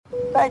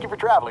Thank you for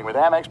traveling with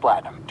Amex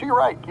Platinum. To your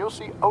right, you'll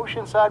see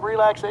oceanside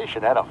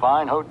relaxation at a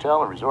fine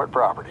hotel and resort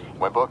property.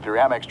 When booked through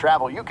Amex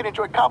Travel, you can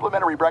enjoy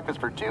complimentary breakfast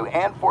for 2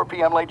 and 4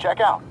 p.m. late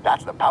checkout.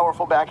 That's the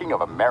powerful backing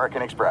of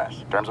American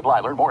Express. Terms apply.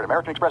 Learn more at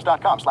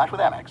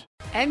americanexpress.com/withAmex.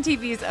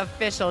 MTV's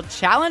official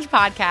Challenge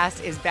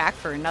podcast is back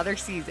for another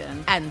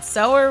season. And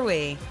so are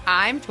we.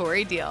 I'm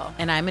Tori Deal.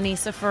 And I'm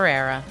Anissa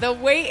Ferreira. The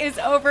wait is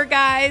over,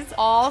 guys.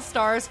 All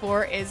Stars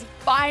 4 is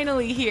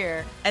finally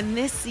here. And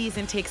this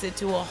season takes it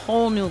to a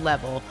whole new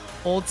level.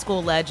 Old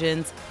school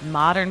legends,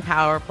 modern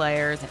power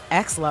players, and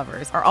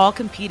ex-lovers are all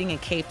competing in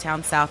Cape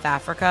Town, South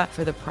Africa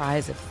for the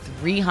prize of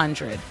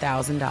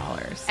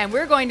 $300,000. And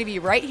we're going to be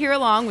right here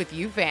along with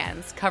you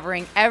fans,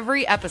 covering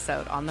every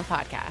episode on the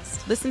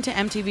podcast. Listen to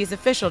MTV's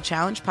official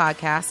Challenge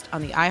podcast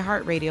on the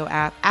iHeartRadio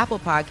app, Apple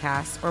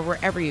Podcasts, or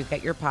wherever you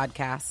get your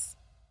podcasts.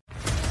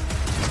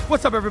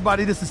 What's up,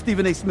 everybody? This is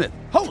Stephen A. Smith,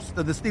 host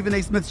of the Stephen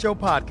A. Smith Show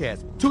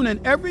podcast. Tune in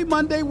every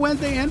Monday,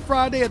 Wednesday, and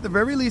Friday at the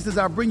very least as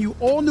I bring you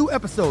all new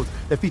episodes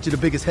that feature the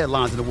biggest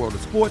headlines in the world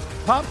of sports,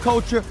 pop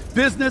culture,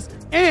 business,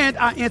 and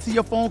I answer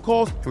your phone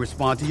calls and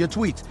respond to your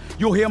tweets.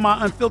 You'll hear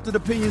my unfiltered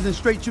opinions and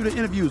straight-shooter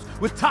interviews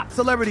with top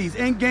celebrities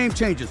and game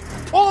changers.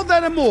 All of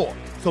that and more.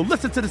 So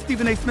listen to the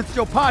Stephen A. Smith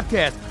Show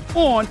podcast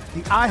on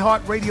the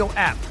iHeartRadio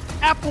app,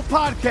 Apple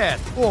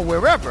Podcasts, or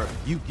wherever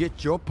you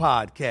get your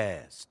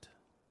podcast.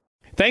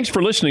 Thanks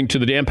for listening to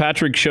the Dan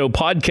Patrick Show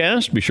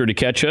podcast. Be sure to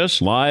catch us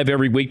live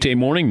every weekday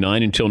morning,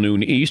 9 until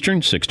noon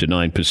Eastern, 6 to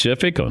 9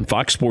 Pacific on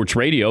Fox Sports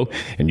Radio.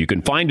 And you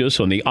can find us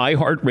on the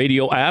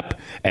iHeartRadio app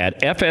at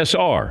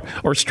FSR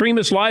or stream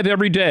us live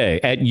every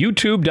day at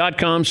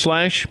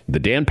youtube.com/The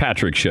Dan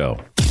Patrick Show.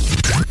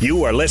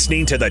 You are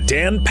listening to the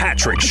Dan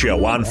Patrick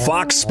Show on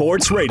Fox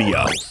Sports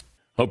Radio.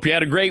 Hope you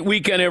had a great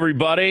weekend,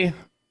 everybody.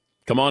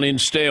 Come on in,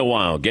 stay a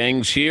while.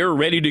 Gang's here,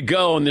 ready to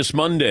go on this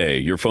Monday.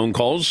 Your phone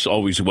calls,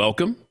 always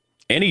welcome.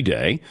 Any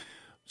day,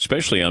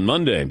 especially on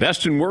Monday.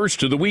 Best and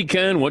worst of the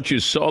weekend, what you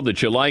saw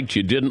that you liked,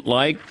 you didn't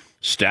like.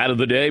 Stat of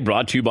the day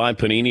brought to you by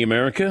Panini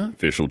America,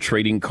 official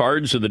trading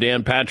cards of the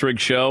Dan Patrick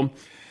Show.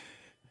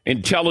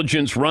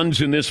 Intelligence runs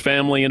in this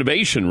family.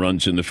 Innovation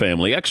runs in the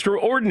family.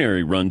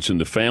 Extraordinary runs in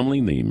the family.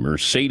 The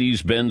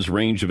Mercedes-Benz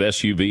range of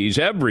SUVs.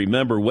 Every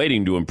member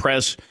waiting to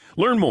impress.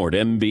 Learn more at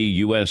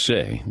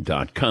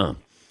MBUSA.com.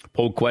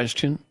 Poll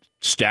question,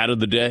 stat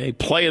of the day,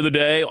 play of the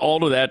day,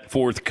 all of that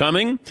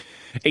forthcoming.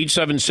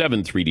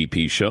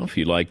 877-3DP-SHOW if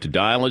you'd like to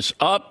dial us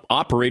up.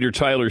 Operator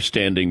Tyler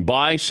standing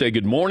by. Say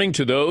good morning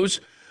to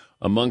those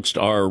amongst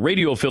our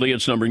radio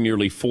affiliates, numbering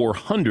nearly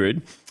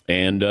 400.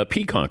 And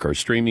Peacock, our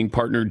streaming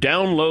partner.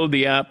 Download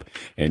the app,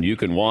 and you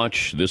can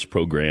watch this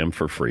program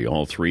for free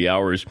all 3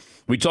 hours.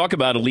 We talk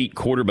about elite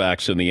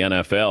quarterbacks in the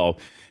NFL.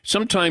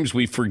 Sometimes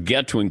we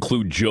forget to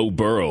include Joe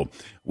Burrow.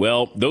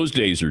 Well, those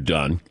days are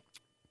done.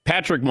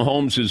 Patrick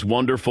Mahomes is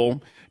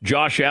wonderful.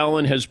 Josh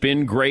Allen has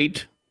been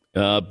great.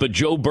 But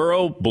Joe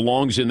Burrow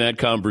belongs in that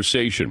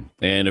conversation.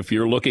 And if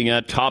you're looking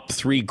at top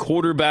 3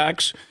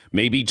 quarterbacks,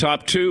 maybe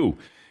top 2,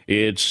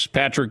 it's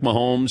Patrick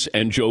Mahomes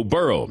and Joe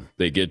Burrow.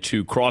 They get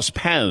to cross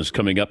paths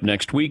coming up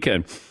next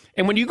weekend.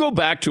 And when you go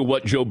back to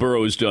what Joe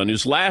Burrow has done,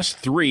 his last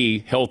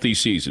 3 healthy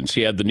seasons,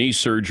 he had the knee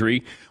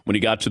surgery when he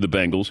got to the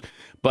Bengals,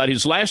 but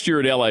his last year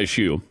at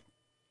LSU,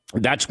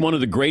 that's one of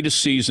the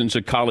greatest seasons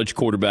a college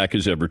quarterback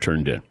has ever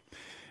turned in.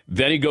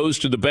 Then he goes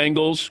to the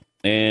Bengals.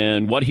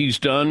 And what he's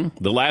done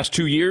the last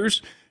 2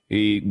 years,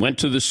 he went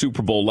to the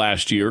Super Bowl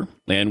last year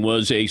and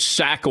was a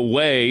sack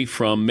away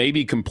from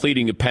maybe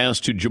completing a pass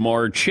to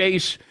Jamar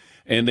Chase,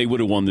 and they would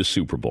have won the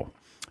Super Bowl.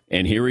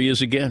 And here he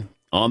is again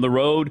on the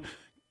road,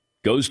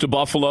 goes to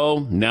Buffalo.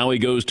 Now he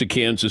goes to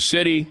Kansas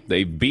City.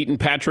 They've beaten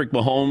Patrick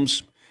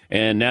Mahomes,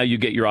 and now you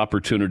get your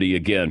opportunity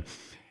again.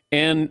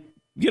 And,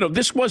 you know,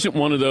 this wasn't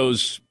one of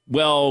those,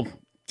 well,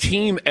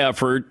 team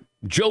effort.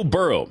 Joe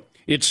Burrow.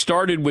 It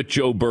started with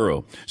Joe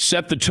Burrow.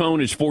 Set the tone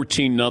as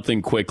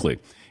 14-0 quickly.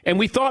 And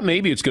we thought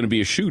maybe it's going to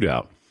be a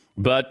shootout.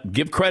 But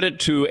give credit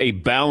to a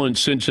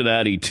balanced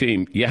Cincinnati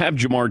team. You have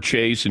Jamar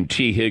Chase and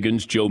T.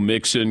 Higgins, Joe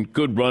Mixon,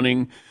 good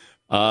running.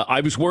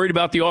 I was worried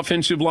about the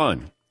offensive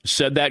line.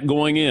 Said that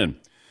going in,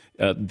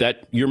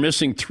 that you're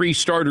missing 3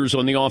 starters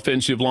on the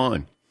offensive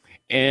line.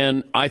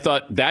 And I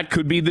thought that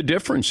could be the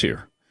difference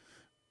here.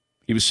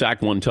 He was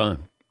sacked 1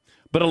 time.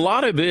 But a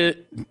lot of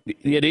it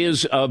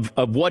is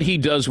of what he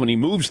does when he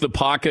moves the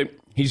pocket.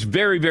 He's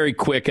very, very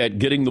quick at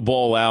getting the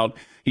ball out.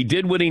 He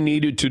did what he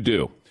needed to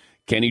do.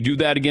 Can he do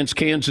that against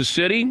Kansas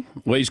City?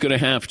 Well, he's going to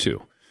have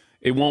to.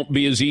 It won't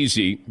be as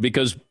easy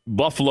because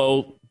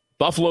Buffalo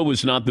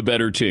was not the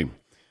better team.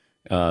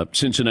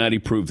 Cincinnati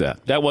proved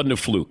that. That wasn't a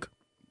fluke.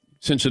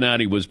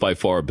 Cincinnati was by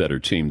far a better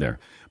team there.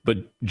 But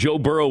Joe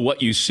Burrow,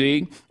 what you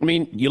see, I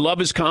mean, you love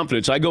his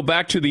confidence. I go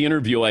back to the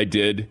interview I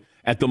did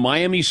at the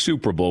Miami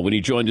Super Bowl when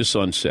he joined the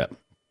Sunset.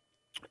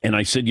 And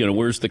I said, you know,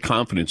 where's the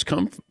confidence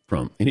come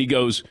from? And he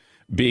goes,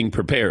 being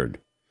prepared.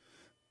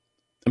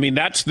 I mean,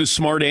 that's the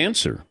smart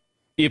answer.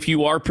 If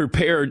you are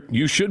prepared,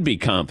 you should be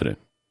confident,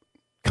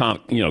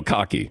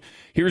 cocky.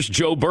 Here's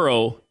Joe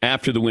Burrow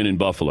after the win in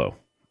Buffalo.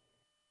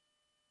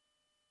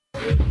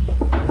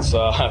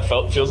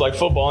 It's feels like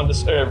football in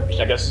December.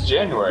 I guess it's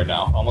January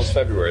now, almost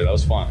February. That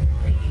was fun.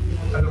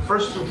 And the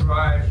first two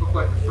drives looked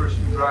like the first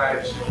two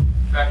drives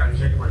back on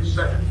January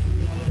 2nd,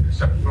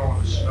 except throwing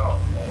the snow.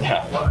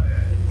 Yeah.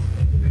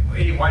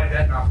 Why did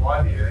that not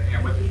bother you?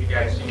 And what did you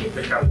guys see you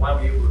pick up? Why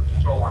were you able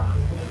to throw on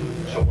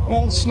them so well?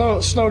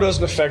 Well, snow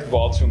doesn't affect the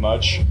ball too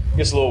much. It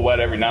gets a little wet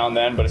every now and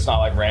then, but it's not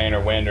like rain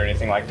or wind or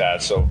anything like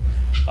that. So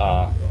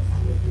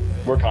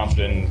we're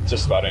confident in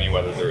just about any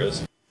weather there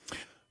is.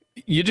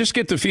 You just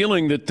get the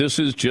feeling that this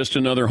is just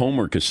another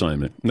homework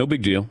assignment. No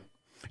big deal.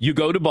 You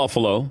go to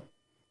Buffalo,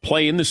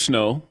 play in the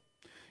snow.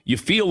 You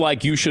feel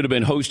like you should have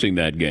been hosting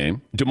that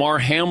game. Damar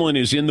Hamlin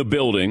is in the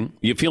building.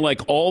 You feel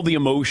like all the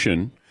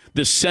emotion,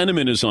 the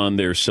sentiment is on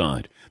their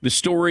side. The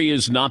story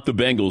is not the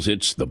Bengals,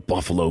 it's the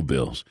Buffalo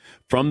Bills.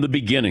 From the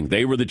beginning,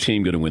 they were the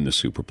team going to win the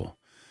Super Bowl.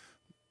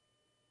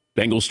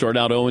 Bengals start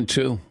out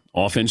 0-2.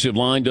 Offensive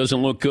line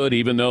doesn't look good,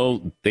 even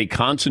though they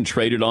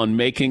concentrated on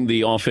making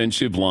the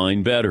offensive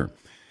line better.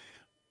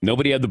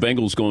 Nobody had the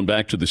Bengals going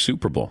back to the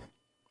Super Bowl.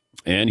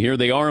 And here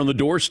they are on the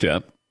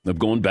doorstep of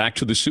going back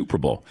to the Super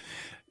Bowl.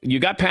 You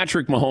got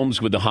Patrick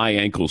Mahomes with the high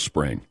ankle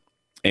sprain.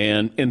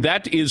 And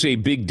that is a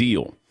big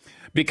deal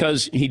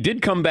because he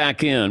did come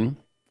back in.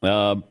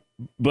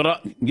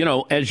 But,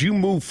 as you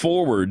move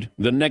forward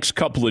the next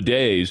couple of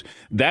days,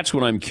 that's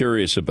what I'm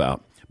curious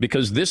about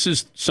because this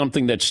is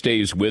something that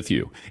stays with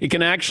you. It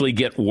can actually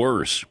get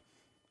worse.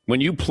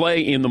 When you play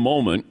in the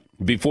moment,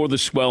 before the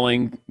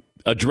swelling,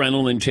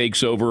 adrenaline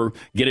takes over,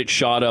 get it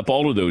shot up,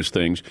 all of those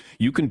things,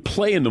 you can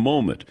play in the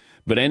moment.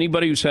 But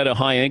anybody who's had a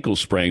high ankle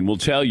sprain will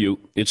tell you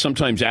it's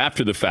sometimes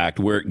after the fact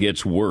where it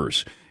gets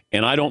worse.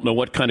 And I don't know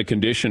what kind of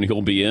condition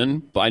he'll be in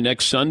by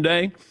next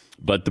Sunday,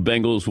 but the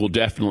Bengals will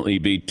definitely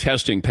be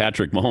testing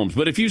Patrick Mahomes.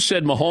 But if you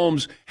said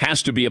Mahomes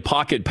has to be a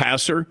pocket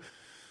passer,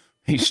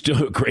 he's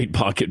still a great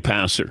pocket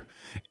passer.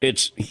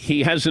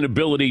 He has an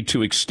ability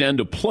to extend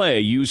a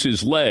play, use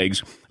his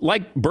legs,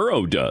 like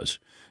Burrow does.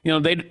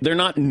 They're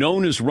not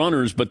known as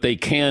runners, but they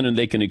can, and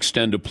they can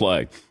extend a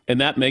play. And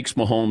that makes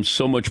Mahomes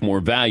so much more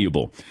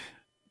valuable.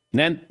 And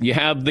then you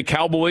have the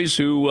Cowboys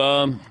who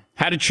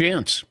had a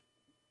chance.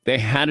 They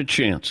had a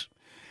chance.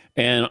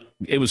 And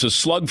it was a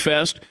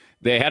slugfest.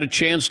 They had a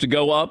chance to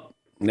go up.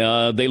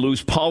 They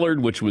lose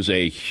Pollard, which was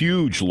a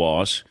huge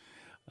loss.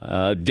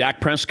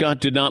 Dak Prescott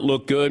did not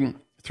look good.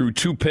 Threw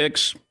 2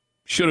 picks.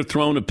 Should have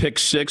thrown a pick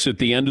 6 at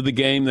the end of the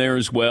game there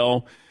as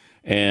well.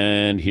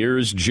 And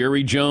here's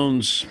Jerry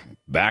Jones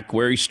back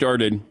where he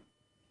started.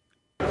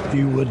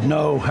 You would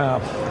know how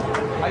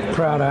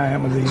proud I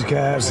am of these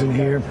guys in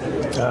here.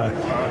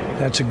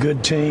 That's a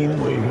good team.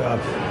 We,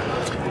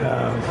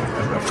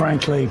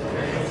 frankly,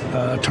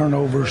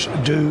 turnovers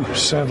do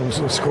settle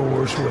the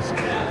scores with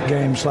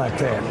games like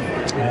that.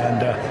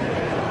 And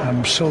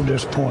I'm so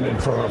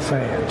disappointed for our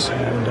fans.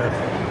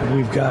 And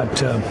we've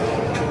got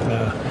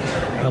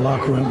a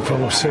locker room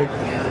full of sick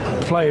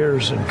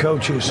players and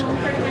coaches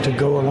to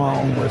go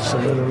along with the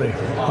literally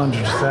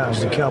hundreds of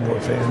thousands of Cowboy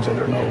fans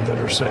that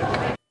are sick.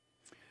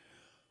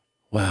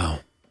 Wow.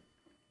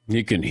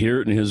 You can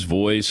hear it in his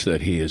voice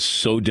that he is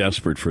so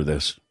desperate for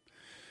this.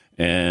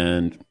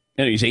 And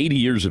he's 80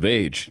 years of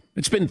age.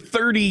 It's been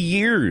 30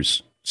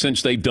 years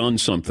since they've done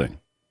something.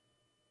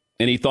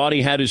 And he thought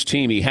he had his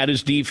team. He had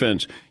his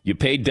defense. You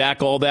paid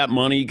Dak all that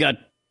money. You got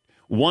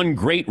one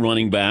great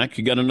running back.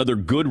 You got another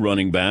good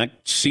running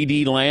back.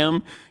 CeeDee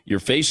Lamb. You're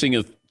facing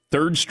a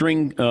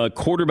third-string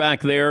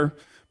quarterback there,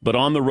 but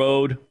on the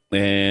road.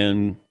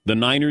 And the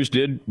Niners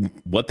did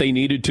what they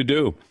needed to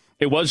do.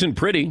 It wasn't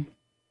pretty,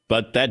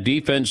 but that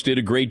defense did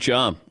a great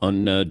job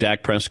on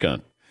Dak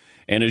Prescott.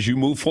 And as you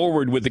move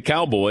forward with the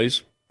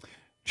Cowboys,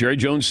 Jerry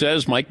Jones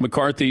says Mike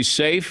McCarthy's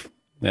safe.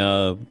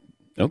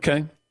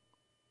 Okay.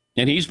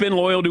 And he's been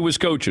loyal to his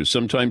coaches,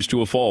 sometimes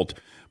to a fault.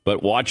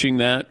 But watching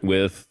that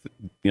with,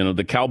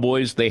 the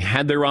Cowboys, they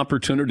had their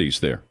opportunities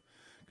there.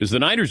 Because the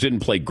Niners didn't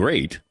play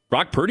great.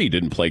 Brock Purdy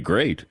didn't play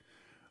great.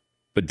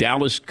 But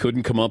Dallas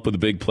couldn't come up with a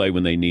big play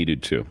when they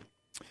needed to.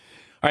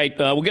 All right,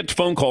 we'll get to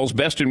phone calls.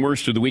 Best and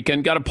worst of the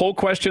weekend. Got a poll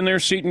question there,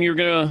 Seton, you're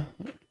going to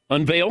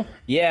unveil?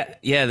 Yeah,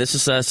 this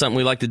is something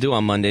we like to do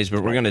on Mondays,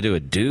 but we're going to do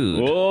a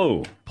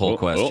poll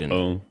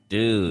question.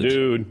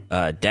 Dude.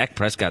 Dak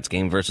Prescott's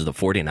game versus the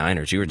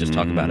 49ers. You were just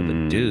talking about it,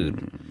 but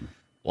dude,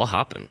 what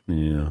happened?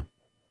 Yeah.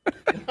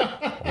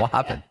 What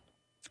happened?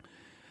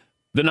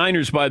 The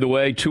Niners, by the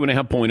way,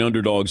 2.5-point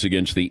underdogs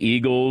against the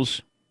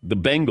Eagles. The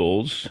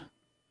Bengals,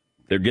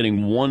 they're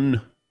getting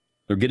 1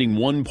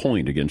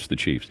 point against the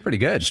Chiefs. Pretty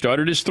good.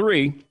 Started as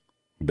 3,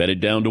 bet it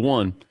down to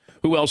 1.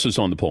 Who else is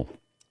on the poll?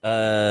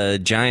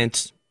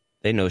 Giants,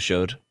 they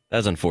no-showed. That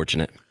was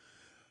unfortunate.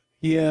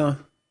 Yeah.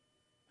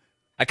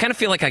 I kind of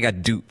feel like I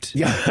got duped.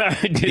 Yeah,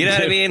 I did. You know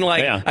what I mean?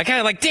 Like, yeah. I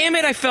kind of damn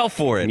it, I fell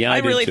for it. Yeah, I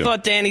really too.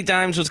 thought Danny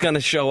Dimes was going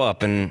to show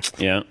up, and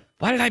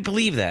why did I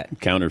believe that?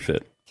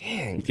 Counterfeit.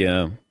 Dang.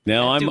 Yeah.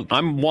 Now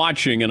I'm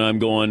watching and I'm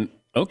going,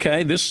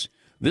 okay, this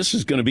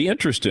is going to be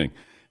interesting.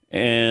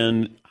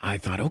 And I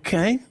thought,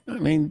 okay, I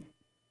mean,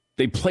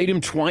 They played him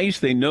twice.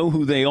 They know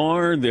who they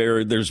are.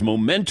 There's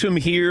momentum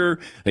here.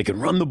 They can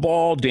run the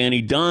ball.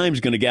 Danny Dimes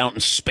going to get out in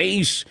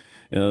space.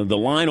 The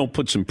line will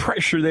put some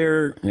pressure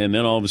there. And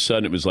then all of a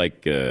sudden it was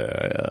like,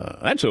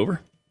 that's over.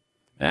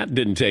 That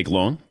didn't take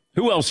long.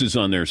 Who else is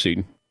on there,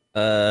 Seton?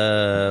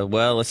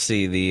 Well, let's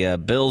see. The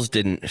Bills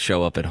didn't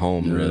show up at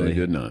home, really. They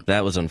did not.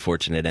 That was an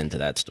unfortunate end to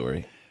that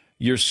story.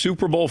 Your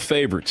Super Bowl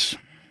favorites.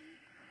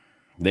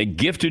 They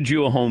gifted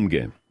you a home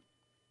game.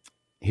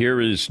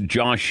 Here is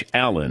Josh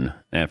Allen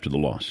after the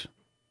loss.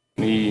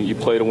 You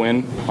play to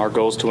win. Our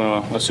goal is to win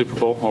a Super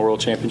Bowl, a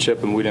world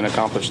championship, and we didn't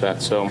accomplish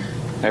that. So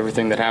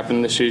everything that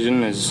happened this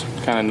season is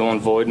kind of null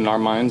and void in our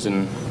minds,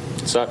 and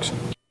it sucks.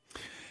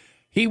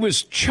 He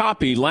was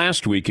choppy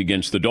last week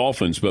against the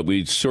Dolphins, but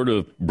we sort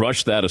of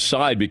brushed that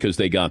aside because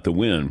they got the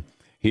win.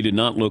 He did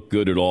not look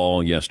good at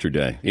all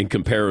yesterday in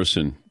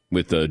comparison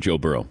with Joe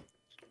Burrow.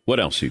 What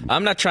else, Eden?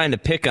 I'm not trying to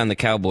pick on the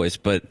Cowboys,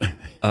 but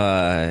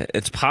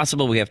it's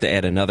possible we have to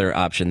add another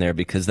option there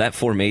because that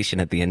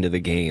formation at the end of the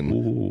game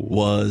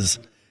was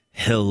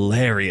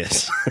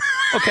hilarious.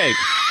 Okay.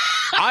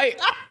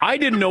 I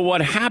didn't know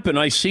what happened.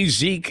 I see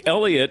Zeke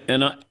Elliott,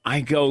 and I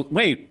go,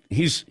 wait,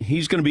 he's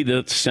going to be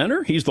the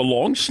center? He's the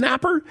long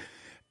snapper?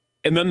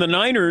 And then the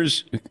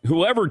Niners,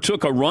 whoever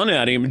took a run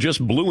at him,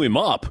 just blew him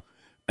up.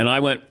 And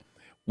I went,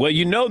 well,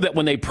 you know that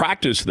when they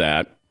practice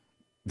that,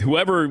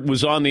 whoever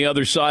was on the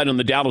other side on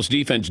the Dallas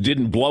defense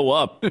didn't blow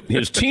up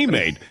his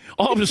teammate.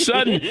 All of a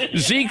sudden,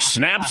 Zeke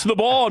snaps the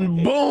ball,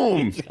 and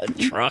boom.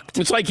 Trucked.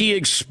 It's like he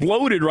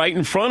exploded right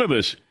in front of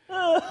us.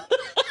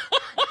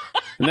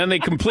 And then they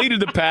completed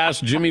the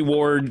pass. Jimmy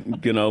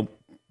Ward,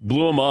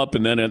 blew him up,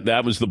 and then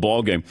that was the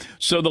ball game.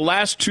 So the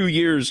last 2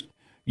 years,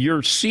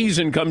 your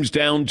season comes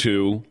down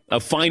to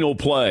a final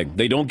play.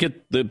 They don't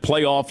get the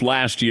playoff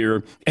last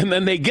year, and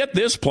then they get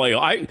this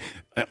playoff.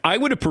 I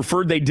would have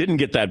preferred they didn't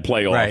get that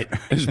playoff,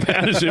 as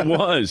bad as it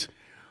was.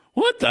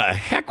 What the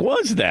heck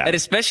was that? And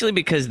especially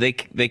because they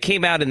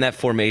came out in that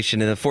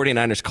formation, and the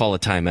 49ers call a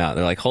timeout.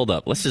 They're like, hold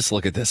up, let's just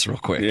look at this real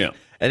quick. Yeah.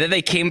 And then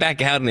they came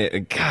back out,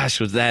 and gosh,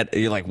 was that,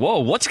 you're like, whoa,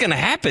 what's going to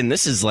happen?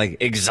 This is like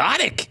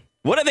exotic.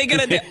 What are they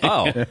going to do?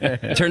 Oh,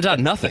 turns out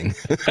nothing.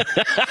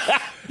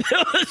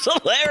 It was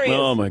hilarious.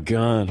 Oh, my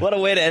God. What a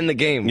way to end the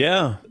game.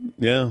 Yeah.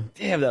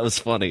 Damn, that was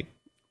funny.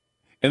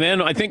 And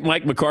then I think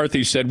Mike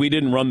McCarthy said we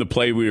didn't run the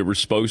play we were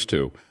supposed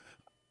to.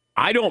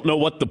 I don't know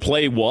what the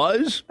play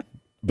was,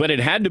 but it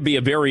had to be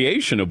a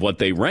variation of what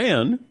they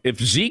ran if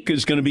Zeke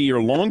is going to be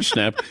your long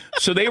snap.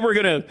 So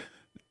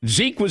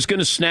Zeke was going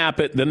to snap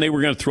it, then they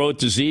were going to throw it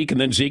to Zeke, and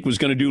then Zeke was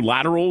going to do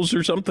laterals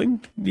or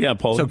something? Yeah,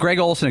 Paul. So Greg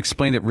Olsen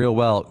explained it real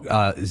well.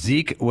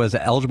 Zeke was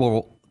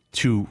eligible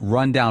to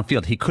run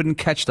downfield. He couldn't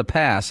catch the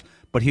pass,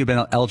 but he would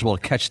have been eligible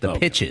to catch the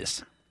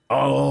pitches.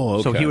 Oh,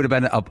 okay. So he would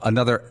have been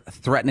another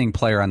threatening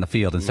player on the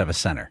field instead of a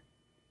center.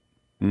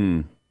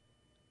 Didn't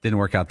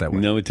work out that way.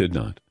 No, it did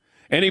not.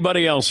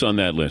 Anybody else on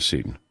that list,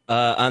 Eden?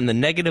 On the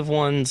negative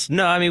ones,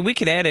 no, I mean, we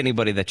could add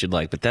anybody that you'd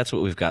like, but that's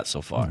what we've got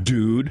so far.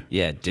 Dude.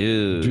 Yeah,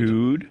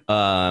 dude.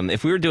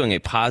 If we were doing a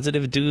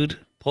positive dude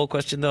poll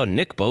question, though,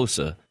 Nick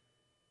Bosa,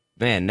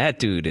 man, that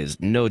dude is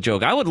no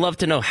joke. I would love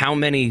to know how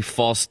many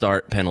false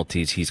start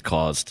penalties he's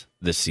caused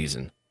this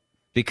season,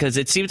 because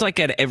it seems like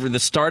at the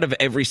start of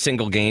every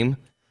single game,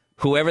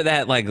 whoever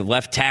that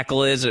left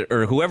tackle is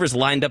or whoever's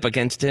lined up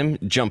against him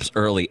jumps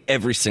early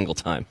every single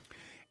time.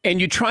 And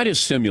you try to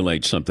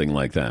simulate something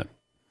like that.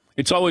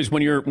 It's always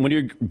when you're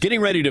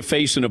getting ready to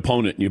face an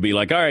opponent, you'll be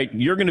like, all right,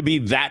 you're going to be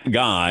that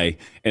guy,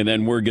 and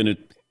then we're going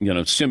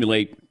to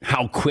simulate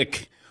how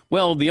quick.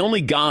 Well, the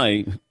only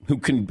guy who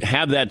can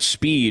have that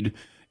speed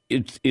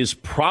is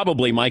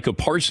probably Micah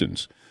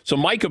Parsons. So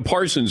Micah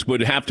Parsons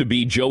would have to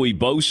be Joey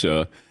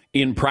Bosa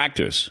in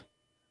practice.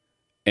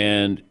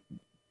 And,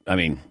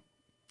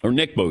 or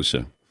Nick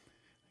Bosa.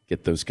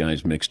 Get those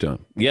guys mixed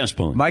up. Yes,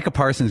 Paul. Micah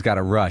Parsons got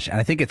a rush, and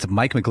I think it's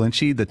Mike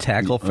McGlinchey, the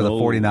tackle for the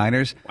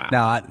 49ers. Wow.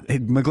 Now,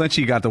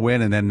 McGlinchey got the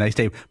win, and then nice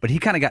day, but he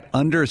kind of got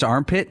under his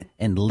armpit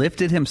and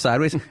lifted him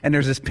sideways, and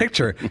there's this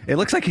picture. It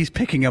looks like he's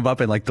picking him up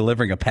and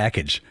delivering a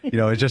package.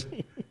 It just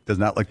does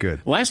not look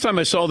good. Last time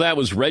I saw that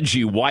was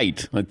Reggie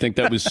White. I think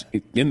that was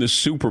in the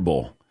Super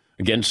Bowl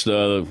against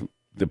the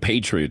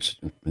Patriots.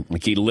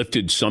 Like he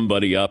lifted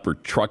somebody up or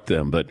trucked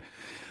them, but...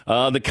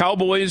 the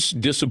Cowboys,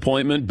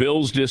 disappointment.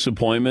 Bills,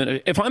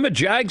 disappointment. If I'm a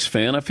Jags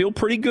fan, I feel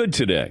pretty good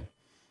today.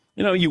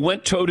 You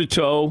went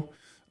toe-to-toe.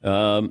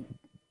 You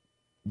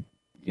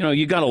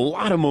got a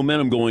lot of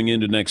momentum going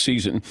into next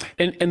season.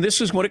 And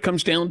this is what it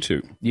comes down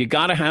to. You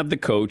got to have the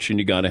coach and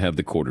you got to have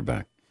the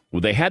quarterback.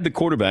 Well, they had the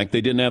quarterback.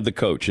 They didn't have the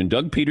coach. And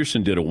Doug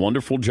Peterson did a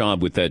wonderful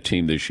job with that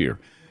team this year.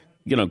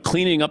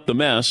 Cleaning up the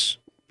mess,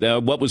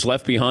 what was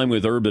left behind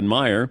with Urban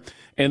Meyer,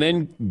 and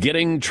then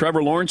getting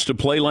Trevor Lawrence to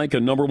play like a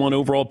number one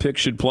overall pick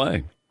should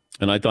play.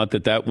 And I thought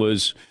that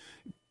was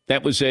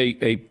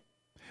a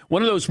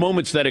one of those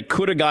moments that it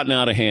could have gotten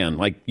out of hand.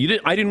 I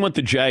didn't want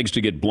the Jags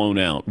to get blown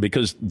out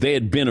because they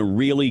had been a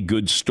really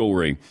good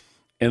story.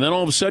 And then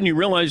all of a sudden you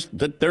realize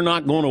that they're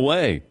not going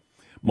away.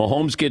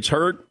 Mahomes gets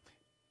hurt.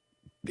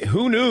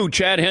 Who knew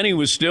Chad Henne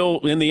was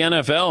still in the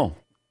NFL?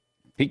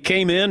 He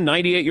came in,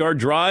 98-yard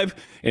drive,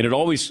 and it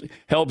always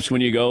helps when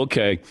you go,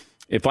 okay,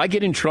 if I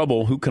get in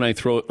trouble, who can I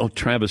throw? Oh,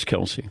 Travis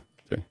Kelce.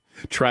 Okay.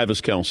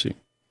 Travis Kelce.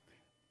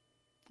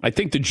 I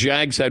think the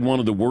Jags had one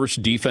of the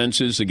worst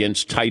defenses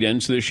against tight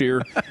ends this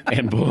year,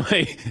 and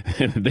boy,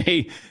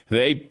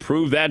 they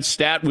proved that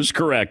stat was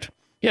correct.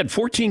 He had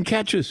 14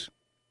 catches.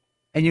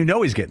 And you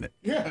know he's getting it.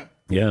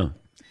 Yeah.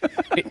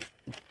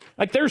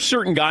 Like there's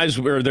certain guys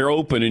where they're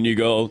open and you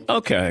go,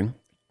 okay.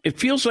 It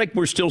feels like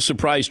we're still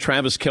surprised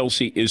Travis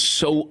Kelce is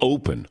so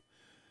open.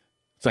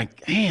 It's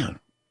like, man,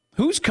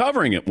 who's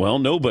covering it? Well,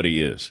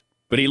 nobody is.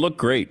 But he looked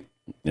great,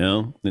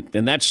 and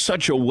that's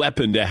such a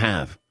weapon to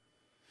have.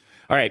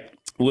 All right,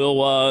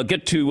 we'll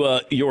get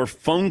to your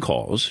phone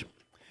calls,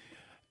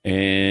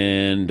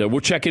 and we'll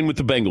check in with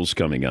the Bengals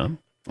coming up.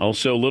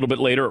 Also, a little bit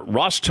later,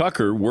 Ross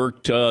Tucker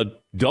worked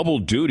double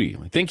duty.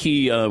 I think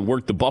he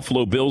worked the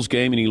Buffalo Bills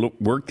game and he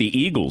worked the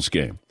Eagles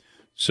game.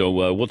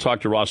 So we'll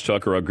talk to Ross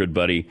Tucker, our good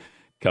buddy,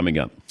 coming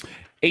up.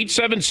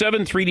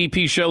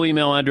 877-3DP Show,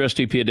 email address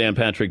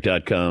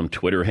dp@danpatrick.com,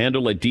 Twitter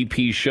handle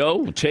 @DP Show.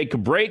 We'll take a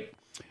break.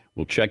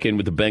 We'll check in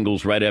with the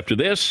Bengals right after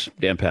this.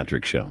 Dan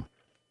Patrick Show.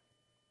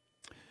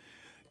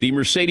 The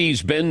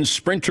Mercedes-Benz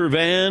Sprinter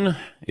van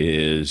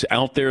is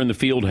out there in the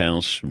field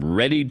house,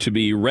 ready to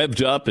be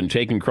revved up and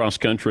taken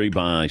cross-country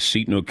by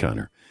Seton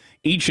O'Connor.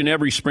 Each and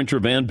every Sprinter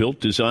van built,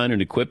 designed,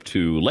 and equipped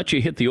to let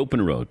you hit the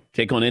open road,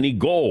 take on any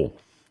goal.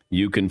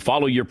 You can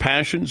follow your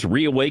passions,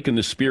 reawaken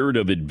the spirit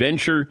of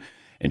adventure,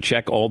 and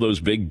check all those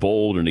big,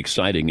 bold, and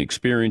exciting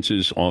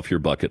experiences off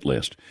your bucket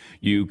list.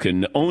 You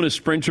can own a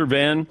Sprinter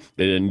van,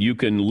 and you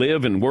can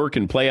live and work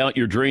and play out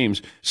your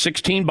dreams.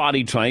 16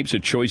 body types, a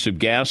choice of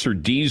gas or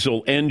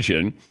diesel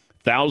engine,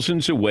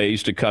 thousands of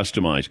ways to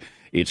customize.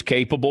 It's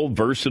capable,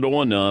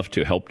 versatile enough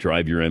to help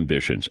drive your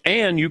ambitions.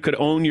 And you could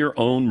own your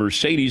own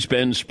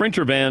Mercedes-Benz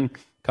Sprinter van,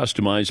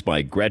 customized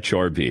by Gretsch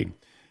RV.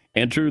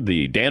 Enter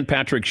the Dan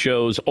Patrick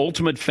Show's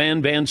Ultimate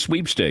Fan Van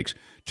Sweepstakes.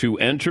 To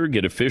enter,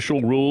 get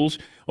official rules.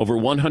 Over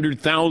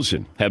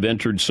 100,000 have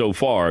entered so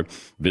far.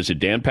 Visit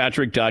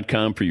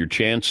danpatrick.com for your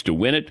chance to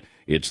win it.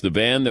 It's the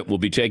van that will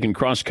be taken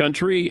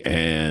cross-country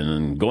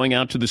and going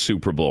out to the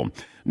Super Bowl.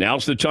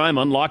 Now's the time.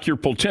 Unlock your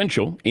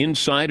potential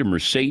inside a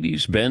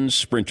Mercedes-Benz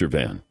Sprinter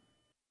van.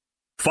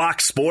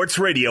 Fox Sports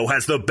Radio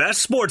has the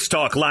best sports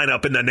talk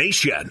lineup in the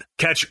nation.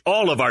 Catch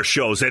all of our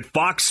shows at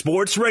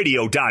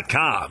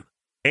foxsportsradio.com.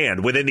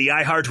 And within the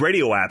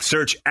iHeartRadio app,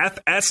 search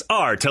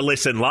FSR to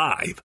listen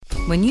live.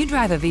 When you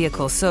drive a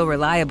vehicle so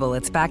reliable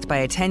it's backed by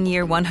a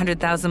 10-year,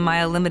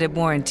 100,000-mile limited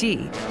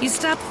warranty, you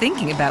stop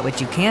thinking about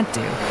what you can't do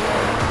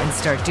and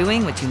start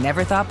doing what you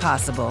never thought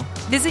possible.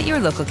 Visit your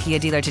local Kia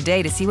dealer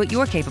today to see what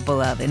you're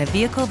capable of in a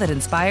vehicle that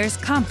inspires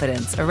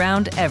confidence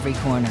around every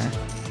corner.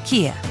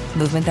 Kia,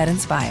 movement that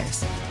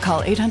inspires.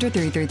 Call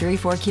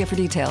 800-333-4KIA for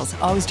details.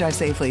 Always drive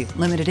safely.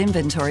 Limited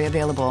inventory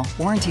available.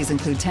 Warranties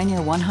include 10-year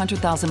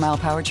 100,000-mile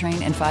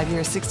powertrain and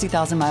 5-year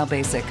 60,000-mile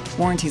basic.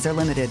 Warranties are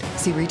limited.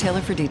 See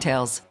retailer for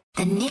details.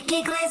 The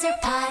Nikki Glaser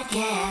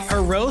Podcast.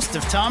 Her roast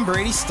of Tom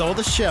Brady stole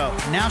the show.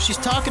 Now she's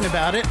talking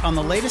about it on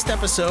the latest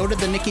episode of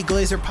the Nikki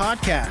Glaser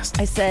Podcast.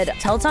 I said,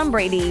 tell Tom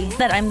Brady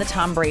that I'm the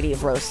Tom Brady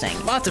of roasting.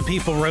 Lots of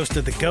people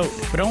roasted the GOAT,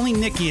 but only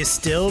Nikki is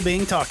still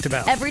being talked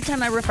about. Every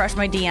time I refresh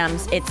my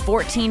DMs, it's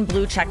 14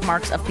 blue check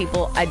marks of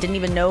people I didn't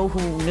even know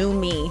who knew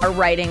me are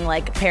writing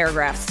like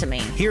paragraphs to me.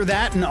 Hear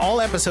that in all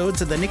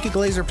episodes of the Nikki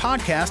Glaser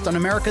Podcast on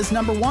America's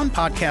 #1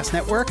 podcast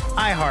network,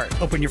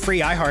 iHeart. Open your free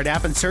iHeart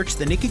app and search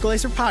the Nikki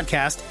Glaser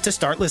Podcast to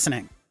start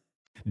listening.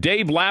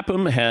 Dave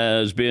Lapham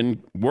has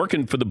been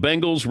working for the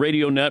Bengals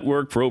radio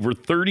network for over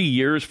 30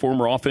 years,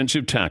 former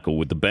offensive tackle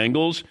with the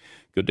Bengals.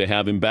 Good to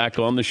have him back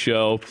on the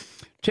show.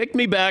 Take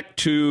me back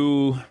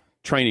to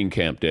training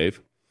camp, Dave.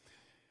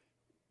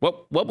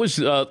 What was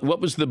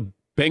the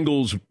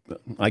Bengals,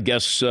 I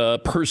guess,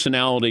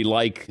 personality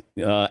like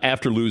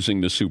after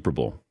losing the Super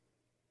Bowl?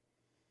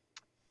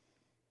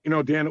 You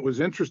know, Dan, it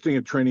was interesting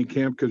at training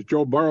camp because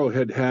Joe Burrow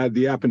had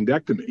the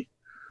appendectomy.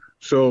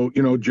 So,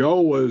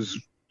 Joe was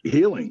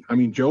healing. I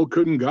mean, Joe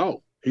couldn't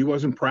go. He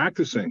wasn't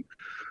practicing.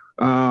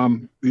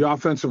 The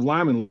offensive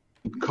lineman,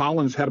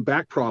 Collins, had a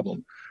back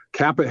problem.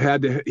 Kappa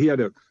had a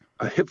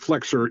hip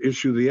flexor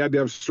issue that he had to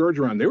have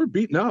surgery on. They were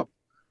beaten up.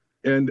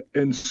 And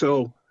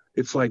so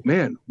it's like,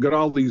 man, got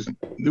all these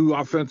new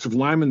offensive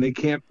linemen. They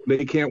can't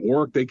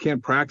work. They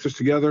can't practice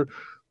together.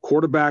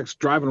 Quarterbacks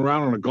driving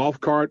around on a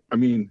golf cart. I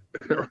mean,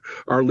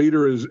 our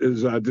leader is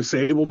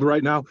disabled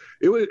right now.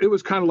 It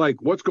was kind of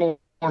like, what's going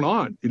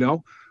on,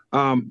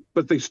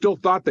 but they still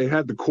thought they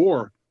had the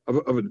core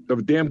of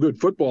a damn good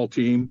football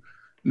team.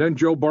 And then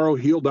Joe Burrow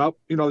healed up.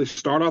 They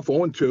start off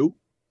 0-2.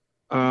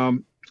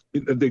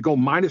 They go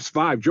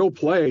 -5. Joe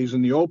plays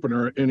in the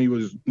opener, and he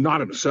was not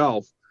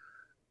himself.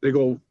 They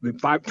go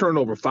 5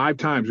 turnover 5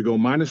 times. They go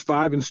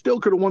 -5 and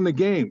still could have won the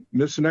game.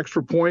 Miss an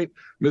extra point,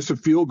 miss a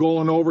field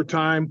goal in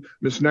overtime,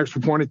 miss an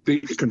extra point at the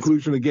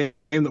conclusion of the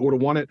game that would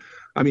have won it.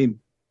 I mean,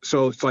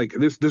 so it's like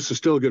this is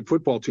still a good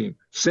football team.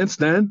 Since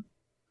then,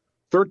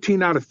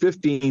 13 out of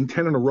 15,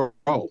 10 in a row.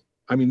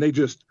 I mean, they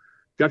just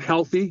got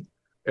healthy.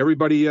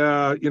 Everybody,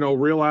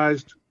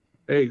 realized,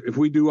 hey, if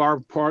we do our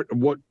part of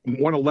what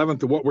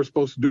 1/11th of what we're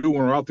supposed to do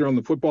when we're out there on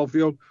the football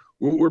field,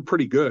 we're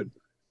pretty good.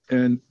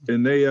 And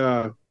they,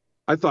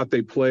 I thought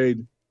they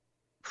played,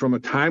 from a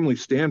timely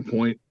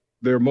standpoint,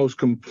 their most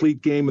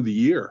complete game of the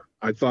year.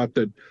 I thought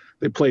that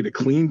they played a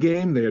clean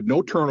game. They had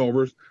no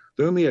turnovers.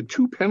 They only had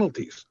 2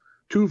 penalties,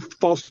 2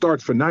 false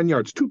starts for 9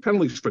 yards, 2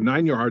 penalties for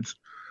 9 yards.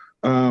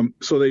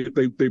 So they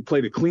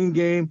played a clean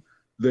game.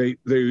 They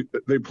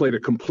played a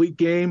complete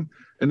game,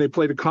 and they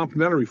played a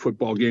complimentary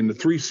football game, the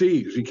 3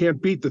 C's. You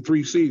can't beat the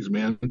 3 C's,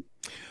 man.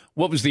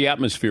 What was the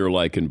atmosphere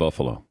like in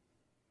Buffalo?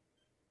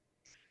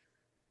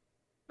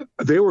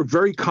 They were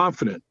very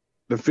confident.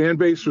 The fan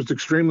base was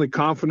extremely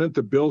confident.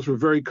 The Bills were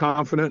very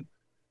confident.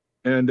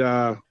 And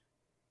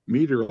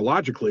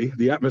meteorologically,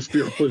 the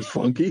atmosphere was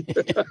funky.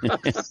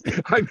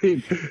 I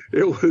mean,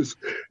 it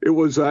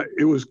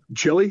was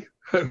chilly.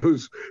 It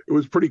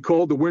was pretty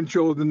cold. The wind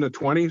chill was in the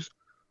 20s.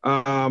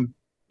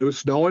 It was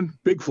snowing,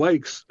 big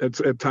flakes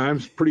at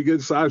times, pretty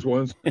good size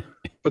ones.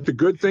 But the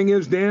good thing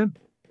is, Dan,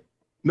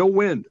 no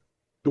wind.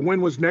 The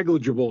wind was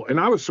negligible. And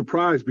I was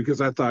surprised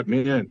because I thought,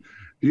 man,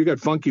 you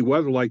got funky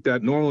weather like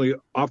that. Normally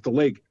off the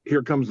lake,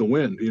 here comes the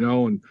wind, you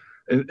know, and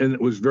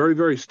it was very,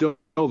 very still.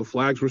 The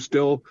flags were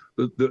still,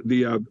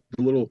 the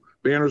little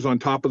banners on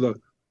top of the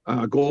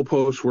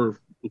goalposts were,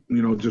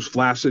 you know, just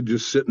flaccid,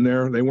 just sitting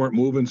there. They weren't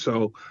moving.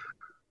 So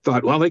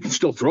thought, well, they can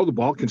still throw the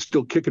ball, can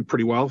still kick it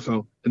pretty well.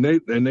 So, and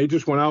they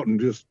just went out and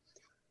just,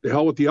 the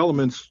hell with the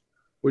elements.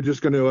 We're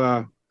just going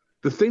to,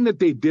 the thing that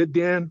they did,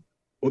 Dan,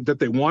 that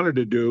they wanted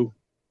to do,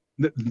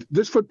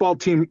 this football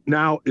team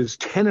now is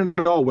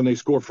 10-0 when they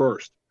score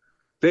first.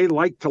 They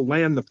like to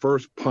land the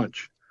first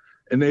punch,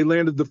 and they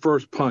landed the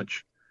first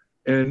punch,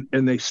 and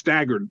they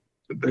staggered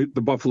the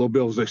Buffalo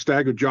Bills. They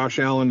staggered Josh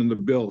Allen and the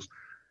Bills,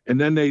 and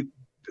then they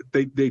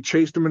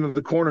chased them into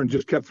the corner and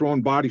just kept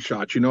throwing body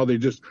shots. You know, they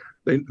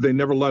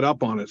never let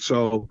up on it.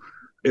 So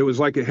it was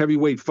like a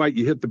heavyweight fight.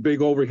 You hit the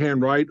big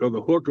overhand right or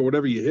the hook or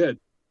whatever you hit,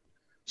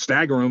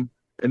 stagger them,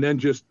 and then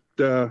just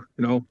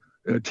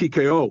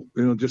TKO.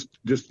 You know,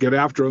 just get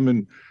after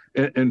them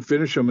and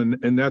finish them.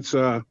 And that's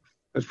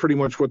pretty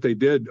much what they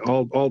did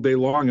all day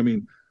long. I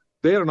mean,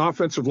 they had an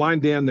offensive line,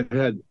 Dan, that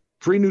had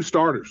 3 new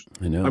starters.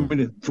 I know. I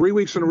mean, 3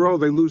 weeks in a row,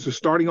 they lose a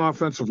starting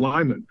offensive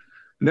lineman.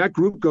 And that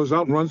group goes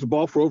out and runs the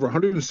ball for over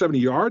 170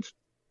 yards.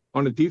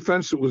 On the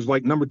defense, it was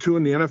like number 2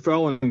 in the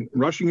NFL in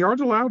rushing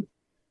yards allowed,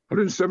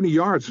 170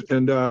 yards.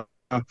 And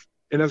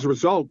as a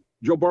result,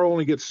 Joe Burrow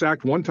only gets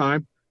sacked 1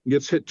 time and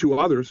gets hit 2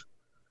 others.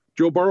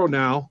 Joe Burrow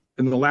now,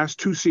 in the last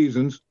 2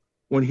 seasons,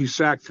 when he's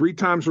sacked 3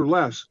 times or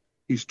less,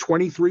 he's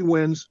 23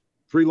 wins,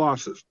 3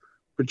 losses.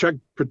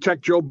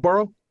 Protect Joe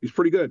Burrow, he's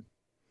pretty good.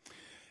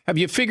 Have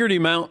you figured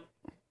him out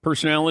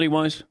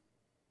personality-wise?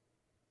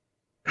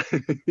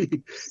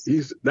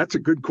 That's a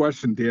good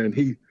question, Dan.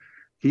 He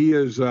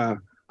is.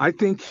 I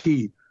think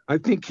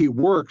he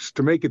works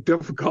to make it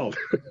difficult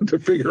to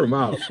figure him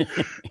out.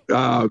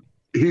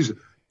 He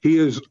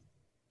is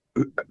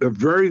a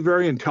very,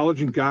 very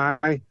intelligent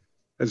guy.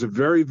 Has a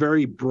very,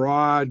 very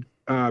broad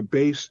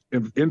base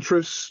of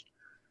interests.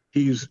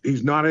 He's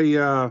not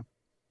a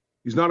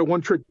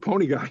one-trick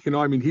pony guy. You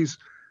know, I mean, he's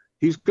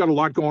got a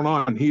lot going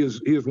on. He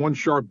is one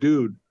sharp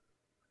dude,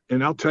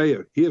 and I'll tell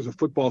you, he is a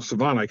football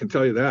savant. I can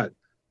tell you that.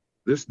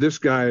 This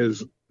guy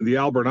is the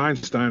Albert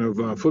Einstein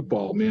of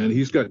football, man.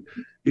 He's got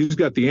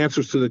the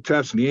answers to the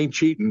test, and he ain't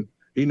cheating.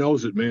 He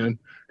knows it, man.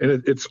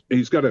 And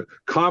he's got a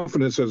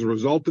confidence as a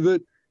result of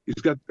it. He's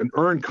got an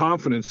earned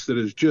confidence that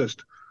is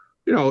just,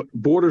 you know,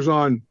 borders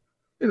on,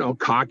 you know,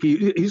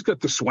 cocky. He's got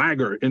the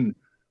swagger, and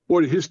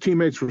boy, his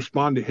teammates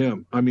respond to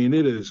him. I mean,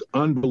 it is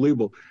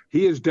unbelievable.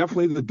 He is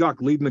definitely the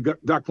duck leading the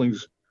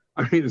ducklings.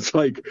 I mean, it's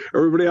like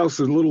everybody else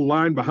is a little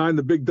line behind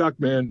the big duck,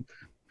 man,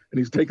 and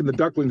he's taking the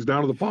ducklings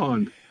down to the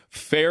pond.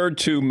 Fair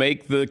to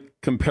make the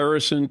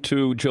comparison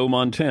to Joe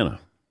Montana?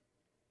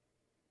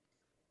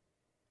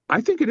 I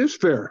think it is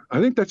fair.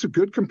 I think that's a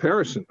good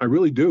comparison. I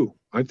really do.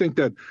 I think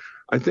they're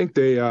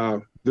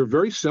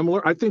very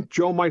similar. I think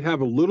Joe might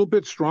have a little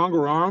bit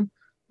stronger arm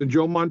than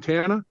Joe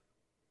Montana,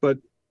 but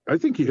I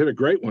think he hit a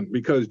great one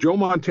because Joe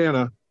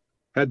Montana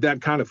had that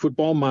kind of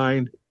football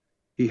mind.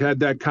 He had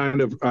that kind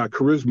of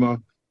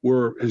charisma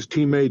where his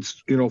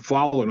teammates, you know,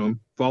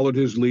 followed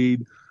his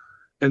lead.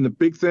 And the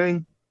big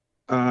thing,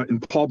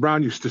 and Paul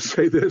Brown used to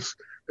say this,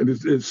 and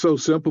it's so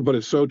simple, but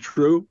it's so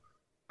true.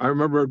 I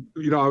remember,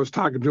 you know, I was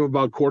talking to him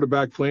about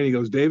quarterback playing. He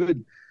goes,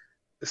 David,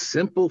 the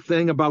simple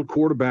thing about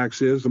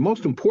quarterbacks is the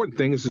most important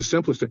thing is the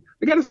simplest thing.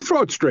 They got to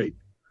throw it straight.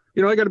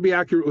 You know, I got to be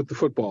accurate with the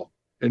football.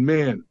 And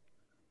man,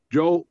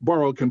 Joe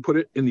Burrow can put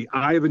it in the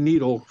eye of a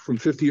needle from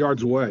 50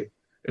 yards away.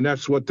 And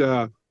that's what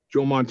Joe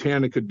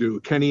Montana could do.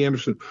 Kenny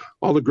Anderson,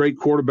 all the great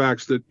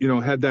quarterbacks that, you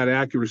know, had that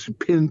accuracy,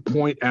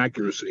 pinpoint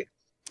accuracy.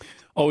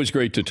 Always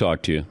great to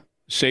talk to you.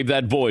 Save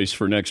that voice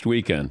for next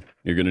weekend.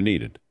 You're going to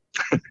need it.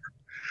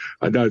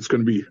 I know it's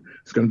going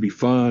to be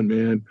fun,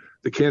 man.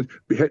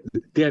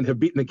 Dan have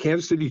beaten the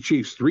Kansas City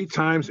Chiefs 3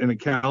 times in a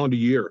calendar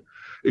year.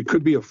 It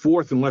could be a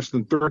 4th in less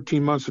than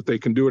 13 months if they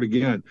can do it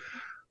again.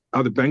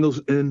 Are the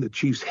Bengals in the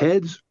Chiefs'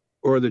 heads,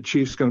 or are the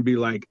Chiefs going to be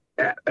like,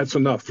 That's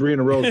enough. 3 in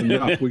a row is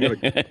enough. We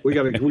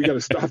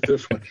gotta stop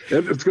this one.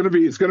 It's gonna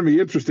be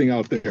interesting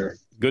out there.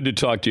 Good to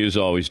talk to you as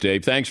always,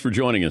 Dave. Thanks for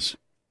joining us.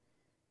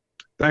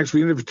 Thanks for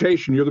the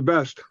invitation. You're the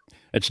best.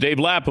 That's Dave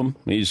Lapham.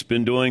 He's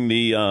been doing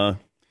the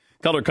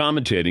color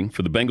commentating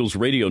for the Bengals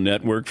radio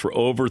network for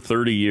over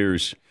 30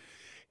 years.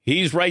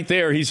 He's right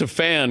there. He's a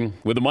fan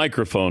with a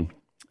microphone.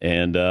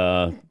 And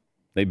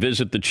they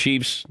visit the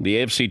Chiefs, the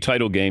AFC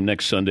title game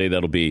next Sunday.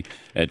 That'll be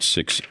at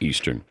 6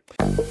 Eastern.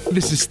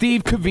 This is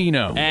Steve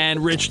Covino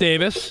and Rich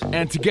Davis,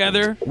 and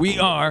together we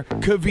are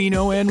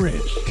Covino and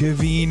Rich.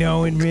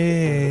 Covino and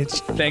Rich.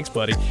 Thanks,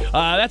 buddy.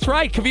 That's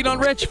right, Covino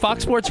and Rich,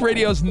 Fox Sports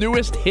Radio's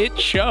newest hit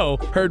show.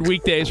 Heard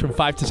weekdays from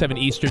 5 to 7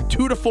 Eastern,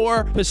 2 to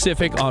 4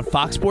 Pacific on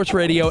Fox Sports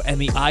Radio and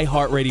the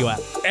iHeartRadio app.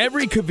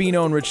 Every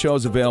Covino and Rich show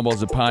is available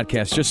as a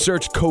podcast. Just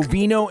search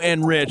Covino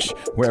and Rich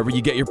wherever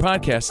you get your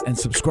podcasts and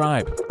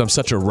subscribe. I'm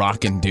such a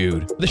rockin'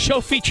 dude. The show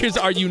features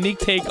our unique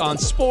take on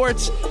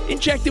sports,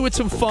 injected with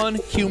some fun,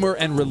 humor,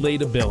 and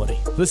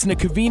relatability. Listen to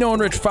Covino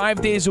and Rich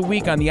 5 days a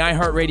week on the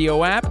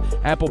iHeartRadio app,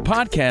 Apple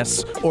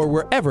Podcasts, or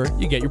wherever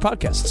you get your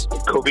podcasts.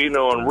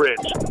 Covino and Rich,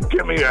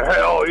 give me a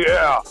hell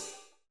yeah.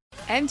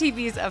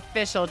 MTV's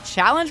official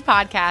Challenge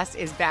podcast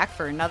is back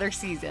for another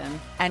season.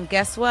 And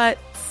guess what?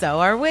 So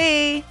are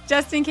we.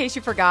 Just in case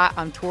you forgot,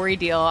 I'm Tori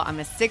Deal. I'm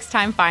a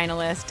 6-time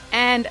finalist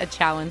and a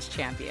Challenge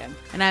champion.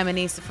 And I'm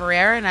Anissa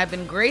Ferreira, and I've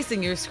been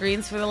gracing your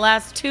screens for the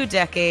last 2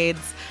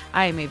 decades.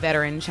 I am a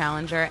veteran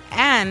challenger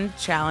and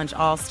Challenge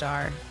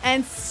All-Star.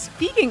 And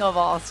speaking of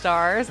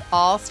All-Stars,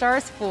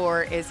 All-Stars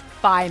 4 is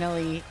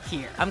finally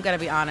here. I'm going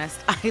to be honest.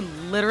 I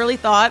literally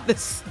thought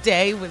this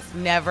day was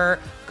never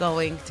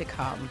going to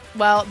come.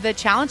 Well, the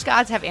Challenge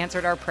gods have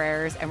answered our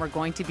prayers, and we're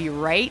going to be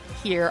right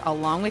here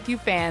along with you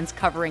fans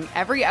covering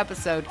every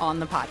episode on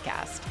the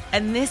podcast.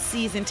 And this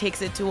season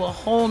takes it to a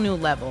whole new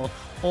level.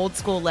 Old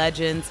school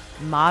legends,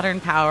 modern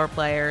power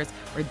players,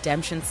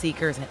 redemption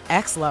seekers, and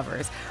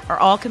ex-lovers are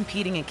all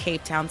competing in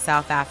Cape Town,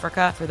 South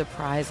Africa for the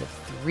prize of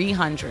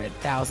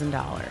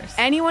 $300,000.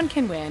 Anyone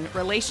can win,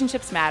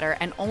 relationships matter,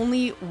 and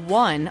only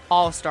one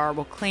All-Star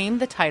will claim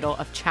the title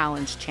of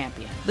Challenge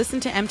champion. Listen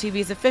to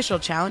MTV's official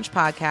Challenge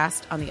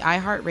podcast on the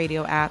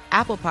iHeartRadio app,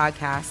 Apple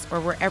Podcasts, or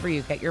wherever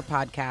you get your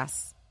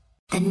podcasts.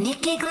 The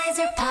Nikki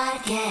Glazer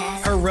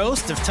Podcast. Her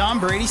roast of Tom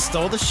Brady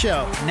stole the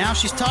show. Now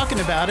she's talking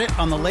about it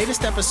on the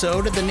latest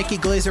episode of the Nikki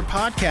Glazer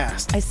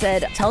Podcast. I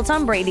said, tell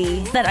Tom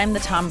Brady that I'm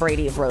the Tom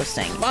Brady of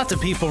roasting. Lots of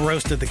people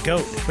roasted the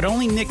GOAT, but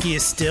only Nikki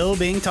is still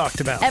being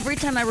talked about. Every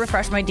time I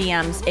refresh my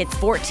DMs, it's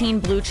 14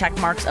 blue check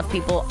marks of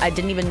people I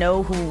didn't even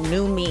know who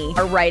knew me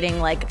are writing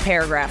like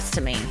paragraphs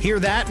to me.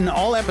 Hear that in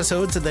all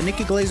episodes of the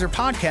Nikki Glazer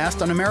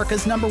Podcast on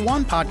America's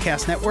 #1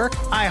 podcast network,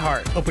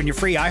 iHeart. Open your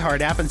free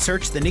iHeart app and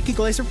search the Nikki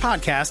Glazer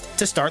Podcast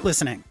to start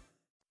listening.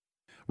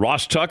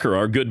 Ross Tucker,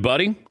 our good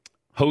buddy,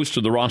 host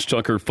of the Ross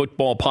Tucker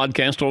Football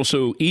Podcast,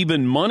 also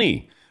Even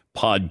Money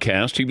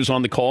Podcast. He was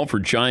on the call for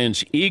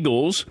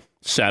Giants-Eagles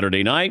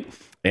Saturday night,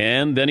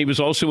 and then he was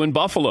also in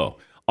Buffalo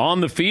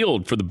on the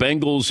field for the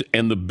Bengals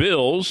and the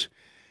Bills.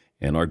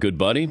 And our good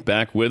buddy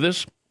back with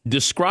us.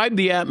 Describe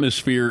the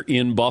atmosphere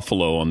in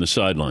Buffalo on the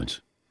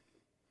sidelines.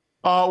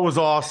 Oh, it was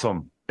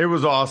awesome. It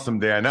was awesome,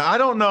 Dan. Now, I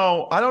don't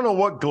know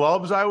what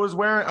gloves I was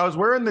wearing. I was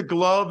wearing the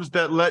gloves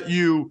that let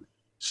you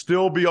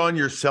still be on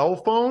your cell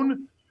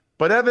phone,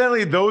 but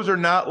evidently those are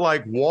not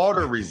like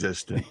water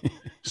resistant.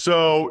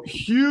 So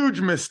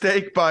huge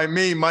mistake by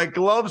me. My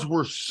gloves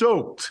were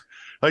soaked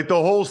like the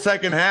whole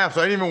second half.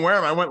 So I didn't even wear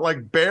them. I went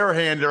like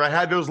barehanded. I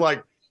had those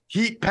like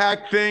heat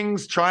pack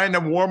things trying to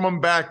warm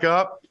them back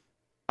up.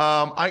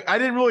 I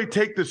didn't really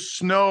take the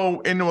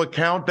snow into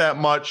account that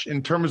much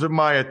in terms of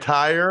my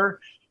attire.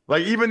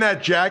 Like even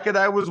that jacket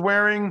I was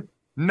wearing,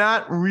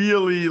 not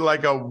really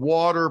like a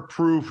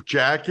waterproof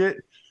jacket,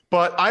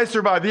 but I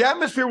survived. The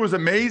atmosphere was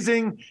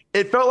amazing.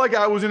 It felt like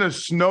I was in a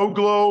snow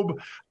globe.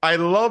 I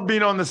love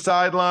being on the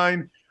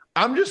sideline.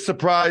 I'm just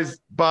surprised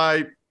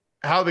by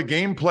how the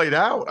game played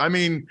out. I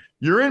mean,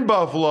 you're in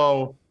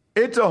Buffalo.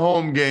 It's a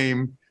home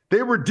game.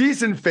 They were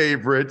decent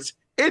favorites.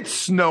 It's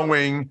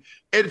snowing.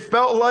 It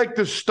felt like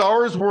the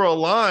stars were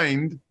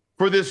aligned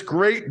for this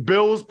great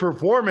Bills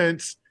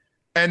performance,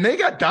 and they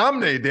got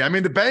dominated. I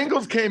mean, the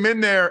Bengals came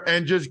in there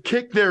and just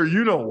kicked their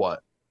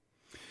you-know-what.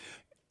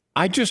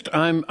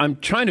 I'm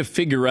trying to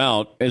figure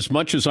out, as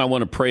much as I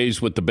want to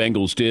praise what the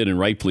Bengals did, and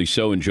rightfully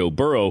so, and Joe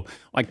Burrow,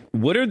 like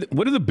what are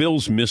the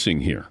Bills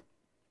missing here?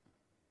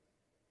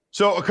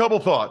 So a couple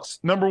thoughts.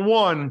 Number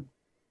one,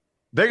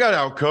 they got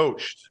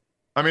outcoached.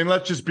 I mean,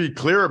 let's just be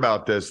clear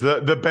about this.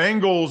 The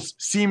Bengals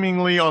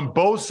seemingly on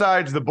both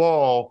sides of the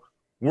ball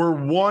were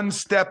one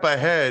step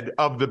ahead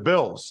of the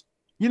Bills.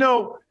 You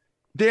know,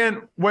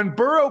 Dan, when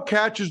Burrow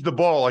catches the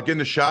ball, like in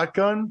the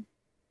shotgun,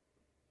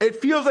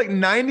 it feels like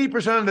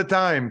 90% of the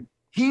time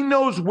he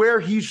knows where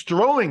he's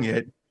throwing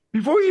it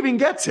before he even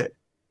gets it.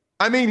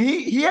 I mean,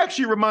 he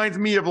actually reminds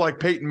me of like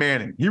Peyton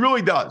Manning. He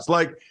really does.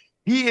 Like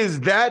he is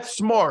that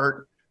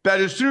smart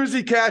that as soon as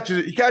he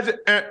catches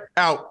it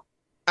out.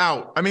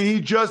 I mean,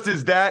 he just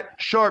is that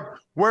sharp.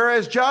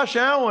 Whereas Josh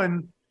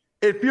Allen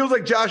it feels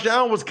like Josh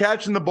Allen was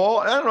catching the ball.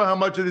 I don't know how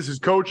much of this is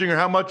coaching or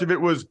how much of it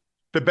was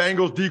the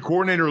Bengals D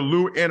coordinator,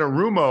 Lou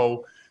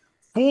Anarumo,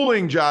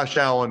 fooling Josh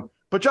Allen.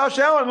 But Josh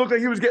Allen looked like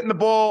he was getting the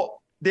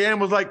ball. Dan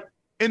was like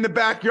in the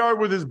backyard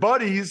with his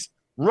buddies,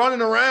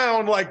 running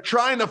around, like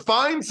trying to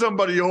find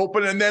somebody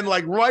open and then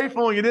like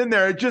rifling it in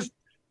there.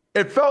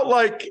 It felt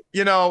like,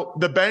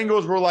 the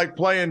Bengals were like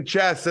playing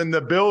chess and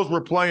the Bills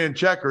were playing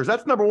checkers.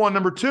 That's number one.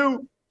 Number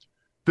two,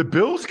 the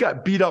Bills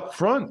got beat up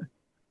front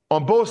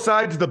on both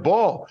sides of the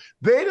ball.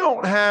 They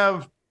don't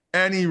have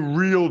any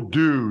real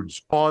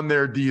dudes on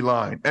their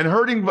D-line. And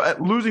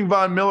losing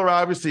Von Miller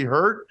obviously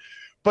hurt.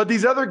 But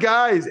these other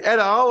guys, Ed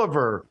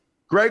Oliver,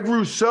 Greg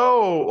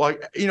Rousseau,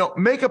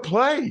 make a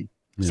play.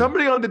 Yeah.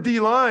 Somebody on the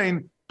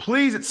D-line,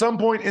 please, at some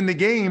point in the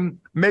game,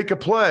 make a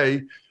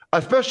play,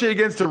 especially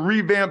against a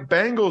revamped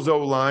Bengals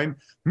O-line.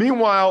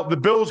 Meanwhile, the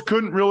Bills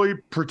couldn't really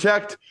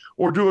protect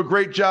or do a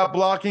great job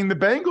blocking the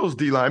Bengals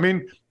D-line. I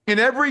mean, in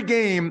every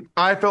game,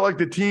 I felt like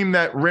the team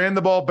that ran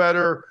the ball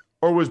better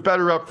or was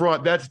better up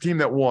front, that's the team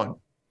that won.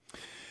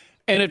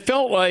 And it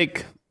felt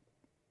like,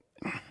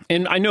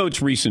 and I know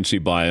it's recency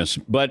bias,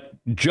 but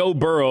Joe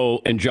Burrow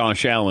and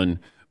Josh Allen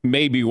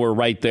maybe were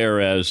right there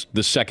as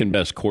the second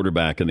best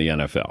quarterback in the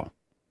NFL.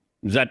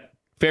 Is that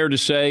fair to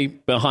say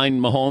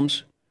behind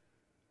Mahomes?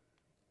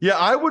 Yeah,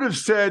 I would have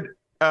said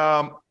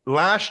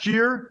last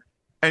year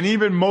and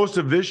even most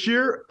of this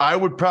year, I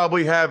would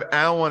probably have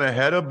Allen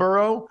ahead of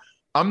Burrow.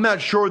 I'm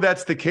not sure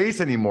that's the case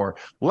anymore.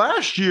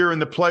 Last year in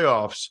the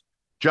playoffs,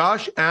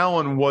 Josh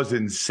Allen was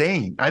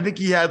insane. I think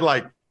he had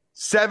like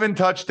 7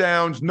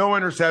 touchdowns, no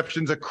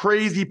interceptions, a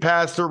crazy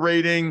passer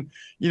rating,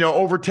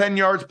 over 10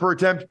 yards per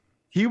attempt.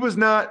 He was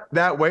not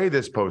that way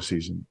this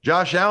postseason.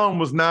 Josh Allen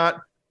was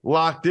not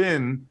locked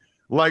in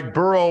like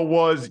Burrow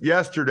was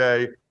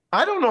yesterday.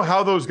 I don't know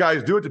how those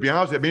guys do it, to be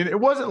honest. I mean, it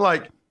wasn't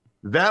like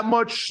that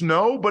much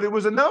snow, but it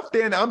was enough,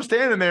 Dan. I'm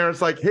standing there.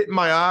 It's like hitting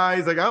my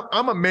eyes. Like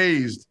I'm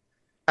amazed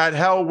at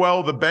how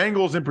well the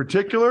Bengals in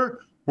particular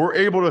were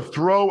able to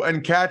throw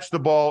and catch the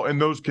ball in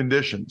those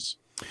conditions.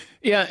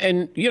 Yeah,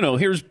 and,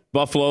 here's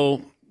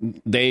Buffalo.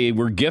 They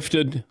were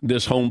gifted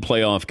this home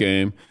playoff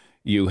game.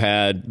 You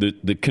had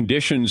the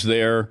conditions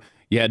there.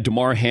 You had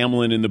Damar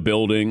Hamlin in the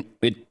building.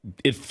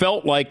 It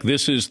felt like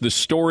this is the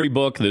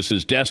storybook. This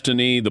is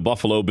destiny. The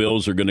Buffalo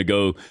Bills are going to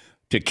go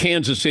to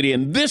Kansas City,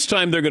 and this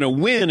time they're going to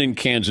win in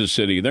Kansas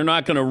City. They're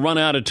not going to run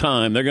out of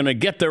time. They're going to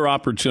get their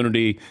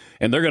opportunity,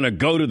 and they're going to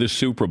go to the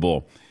Super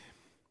Bowl.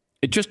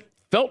 It just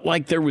felt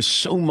like there was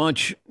so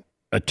much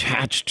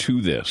attached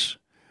to this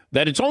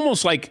that it's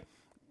almost like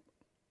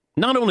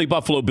not only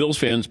Buffalo Bills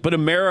fans, but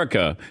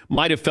America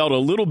might have felt a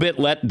little bit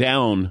let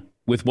down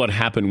with what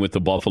happened with the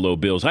Buffalo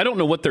Bills. I don't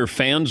know what their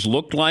fans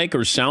looked like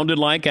or sounded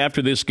like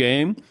after this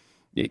game.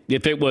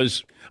 If it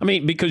was,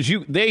 because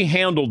they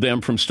handled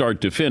them from start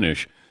to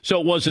finish. So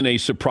it wasn't a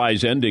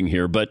surprise ending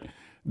here, but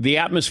the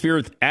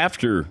atmosphere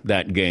after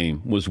that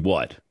game was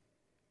what?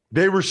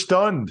 They were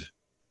stunned.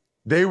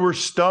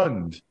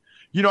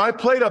 I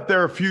played up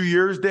there a few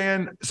years,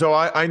 Dan, so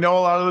I know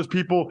a lot of those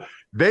people.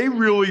 They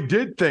really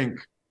did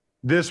think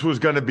this was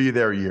going to be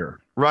their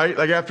year, right?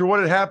 Like after what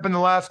had happened the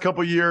last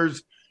couple of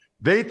years,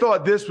 they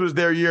thought this was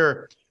their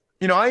year.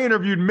 I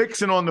interviewed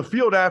Mixon on the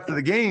field after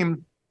the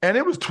game, and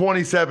it was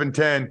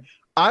 27-10.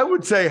 I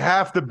would say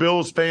half the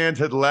Bills fans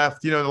had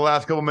left, the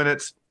last couple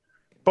minutes.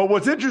 But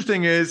what's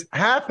interesting is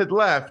half had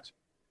left.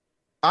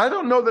 I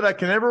don't know that I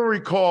can ever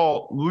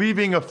recall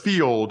leaving a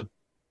field,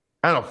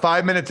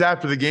 5 minutes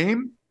after the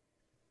game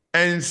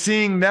and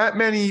seeing that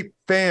many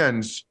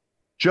fans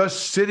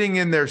just sitting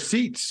in their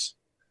seats,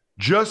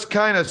 just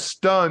kind of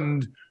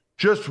stunned,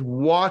 just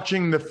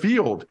watching the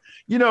field.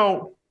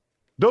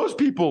 Those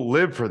people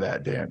live for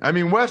that, Dan.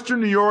 Western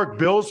New York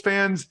Bills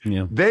fans,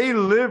 They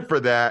live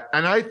for that.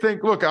 And I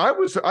think, look, I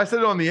said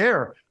it on the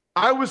air.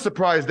 I was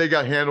surprised they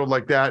got handled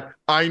like that.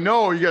 I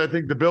know you got to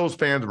think the Bills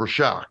fans were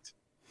shocked.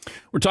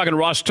 We're talking to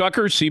Ross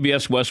Tucker,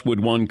 CBS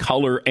Westwood One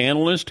color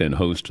analyst and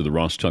host of the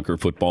Ross Tucker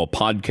Football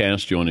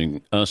Podcast,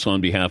 joining us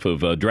on behalf of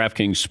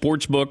DraftKings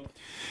Sportsbook.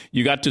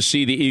 You got to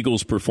see the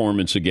Eagles'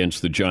 performance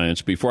against the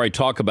Giants. Before I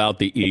talk about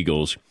the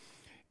Eagles,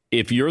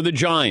 if you're the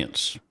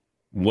Giants,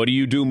 what do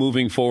you do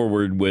moving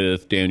forward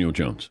with Daniel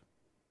Jones?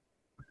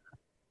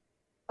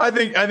 I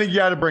think you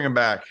got to bring him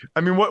back.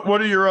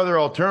 What are your other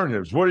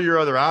alternatives? What are your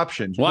other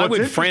options? Well, I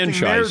would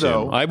franchise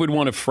him. I would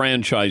want to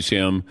franchise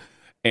him,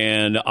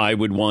 and I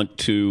would hope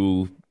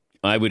to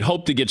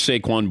get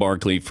Saquon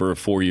Barkley for a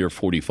 4-year,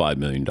 $45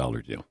 million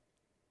deal.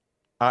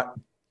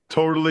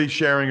 Totally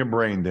sharing a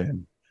brain,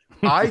 Dan.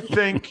 I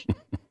think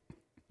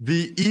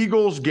the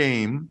Eagles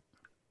game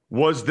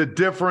was the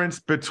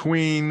difference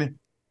between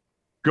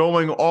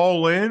going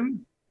all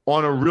in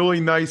on a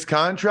really nice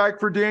contract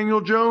for Daniel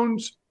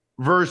Jones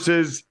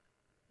versus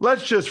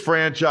let's just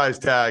franchise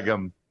tag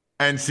him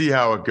and see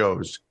how it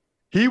goes.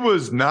 He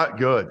was not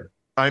good.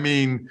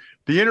 The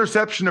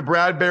interception to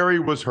Bradbury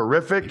was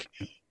horrific.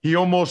 He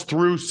almost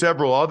threw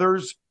several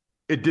others.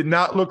 It did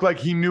not look like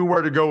he knew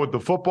where to go with the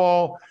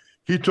football.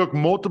 He took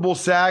multiple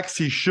sacks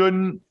he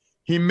shouldn't.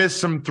 He missed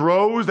some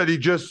throws that he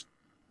just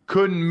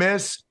couldn't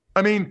miss.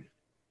 I mean,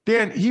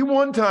 Dan, he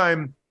one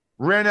time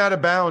ran out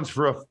of bounds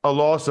for a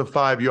loss of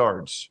 5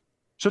 yards.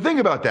 So think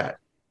about that.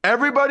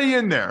 Everybody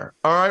in there,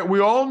 all right, we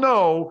all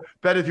know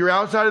that if you're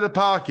outside of the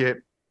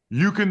pocket,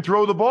 you can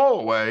throw the ball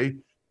away,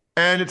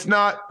 and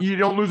you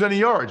don't lose any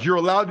yards. You're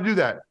allowed to do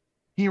that.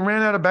 He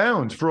ran out of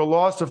bounds for a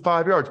loss of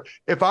 5 yards.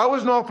 If I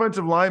was an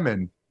offensive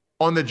lineman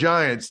on the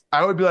Giants,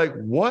 I would be like,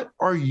 what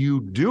are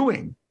you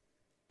doing?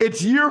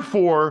 It's year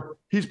 4.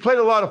 He's played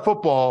a lot of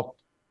football.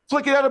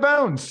 Flick it out of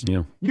bounds.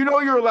 Yeah. You know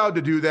you're allowed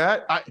to do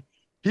that.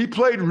 He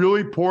played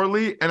really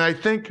poorly, and I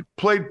think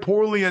played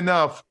poorly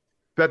enough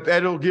that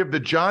it'll give the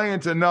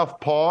Giants enough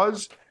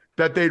pause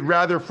that they'd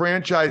rather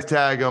franchise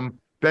tag him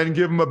than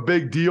give him a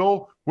big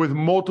deal with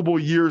multiple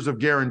years of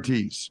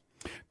guarantees.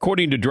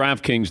 According to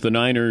DraftKings, the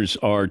Niners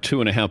are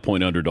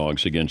 2.5-point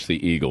underdogs against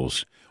the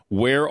Eagles.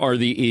 Where are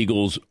the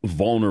Eagles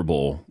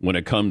vulnerable when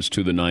it comes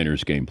to the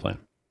Niners game plan?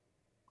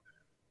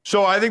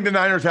 So I think the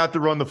Niners have to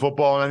run the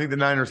football, and I think the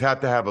Niners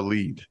have to have a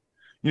lead.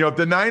 If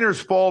the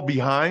Niners fall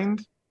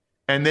behind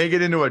and they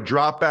get into a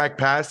drop-back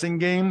passing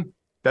game,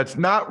 that's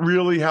not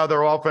really how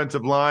their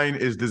offensive line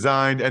is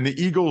designed, and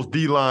the Eagles'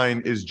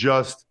 D-line is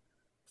just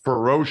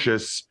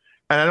ferocious.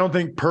 And I don't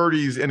think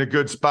Purdy's in a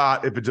good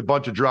spot if it's a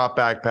bunch of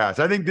drop-back pass.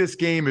 I think this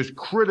game is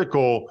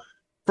critical.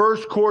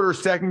 First quarter,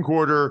 second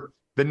quarter,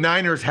 the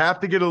Niners have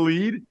to get a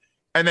lead,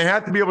 and they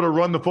have to be able to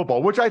run the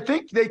football, which I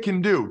think they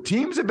can do.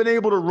 Teams have been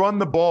able to run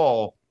the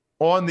ball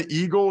on the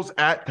Eagles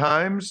at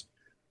times.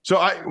 So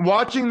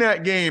watching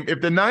that game, if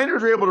the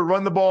Niners are able to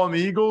run the ball on the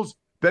Eagles,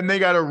 then they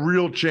got a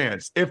real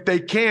chance. If they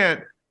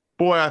can't,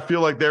 boy, I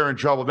feel like they're in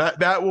trouble.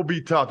 That will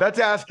be tough. That's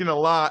asking a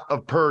lot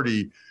of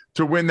Purdy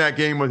to win that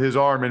game with his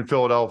arm in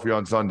Philadelphia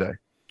on Sunday.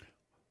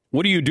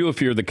 What do you do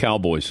if you're the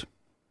Cowboys?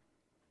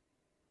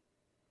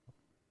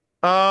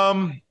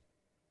 It's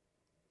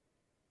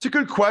a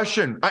good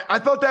question. I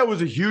thought that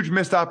was a huge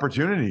missed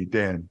opportunity,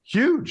 Dan.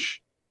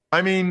 Huge.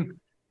 I mean,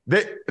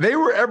 they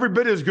were every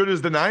bit as good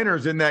as the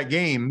Niners in that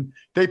game.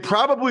 They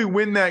probably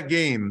win that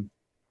game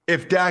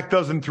if Dak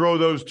doesn't throw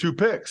those 2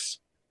 picks.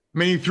 I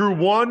mean, he threw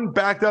one,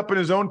 backed up in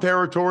his own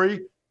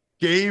territory,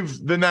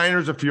 gave the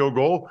Niners a field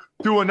goal,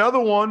 threw another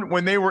one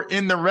when they were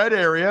in the red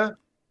area,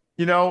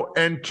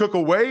 and took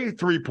away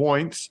 3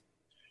 points.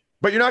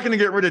 But you're not going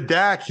to get rid of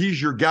Dak. He's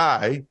your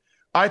guy.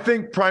 I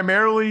think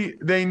primarily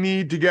they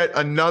need to get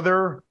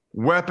another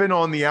weapon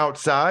on the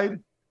outside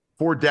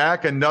for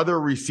Dak, another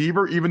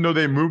receiver, even though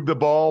they moved the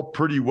ball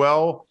pretty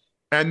well.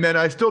 And then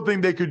I still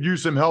think they could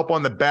use some help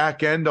on the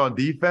back end on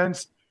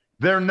defense.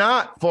 They're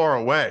not far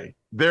away.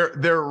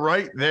 They're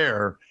right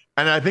there.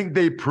 And I think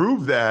they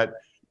proved that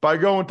by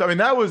going to,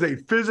 that was a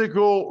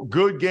physical,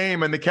 good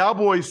game. And the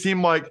Cowboys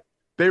seemed like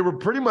they were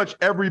pretty much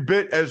every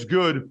bit as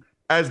good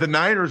as the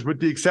Niners, with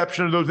the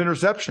exception of those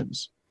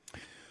interceptions.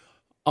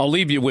 I'll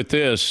leave you with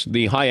this.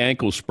 The high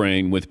ankle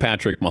sprain with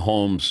Patrick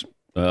Mahomes.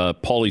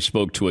 Paulie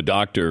spoke to a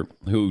doctor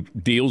who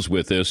deals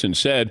with this and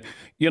said,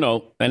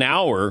 an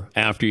hour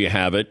after you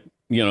have it,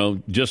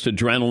 just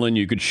adrenaline,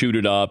 you could shoot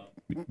it up.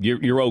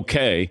 You're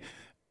okay.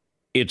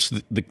 It's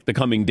the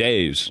coming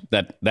days,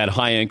 that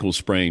high ankle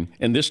sprain,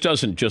 and this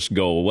doesn't just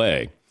go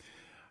away.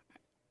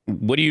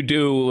 What do you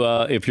do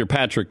if you're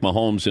Patrick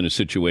Mahomes in a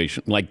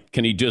situation? Like,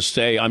 can he just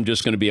say, I'm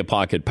just going to be a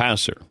pocket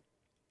passer?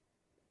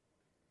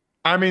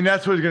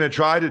 That's what he's going to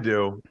try to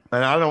do,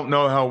 and I don't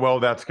know how well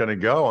that's going to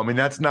go.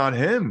 That's not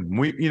him.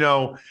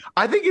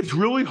 I think it's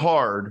really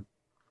hard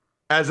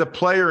as a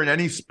player in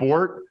any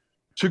sport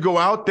to go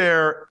out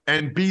there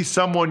and be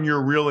someone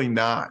you're really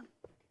not.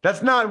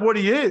 That's not what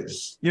he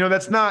is.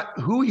 That's not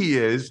who he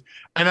is.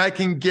 And I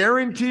can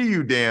guarantee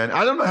you, Dan,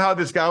 I don't know how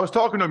this guy, I was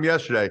talking to him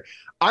yesterday.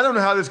 I don't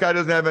know how this guy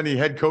doesn't have any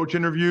head coach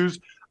interviews.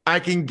 I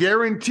can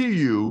guarantee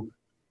you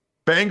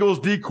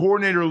Bengals D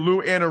coordinator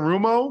Lou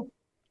Anarumo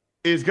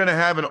is going to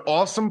have an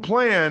awesome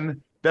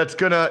plan that's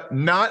going to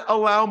not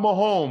allow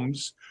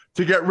Mahomes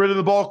to get rid of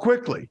the ball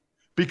quickly.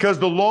 Because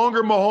the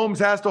longer Mahomes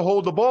has to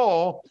hold the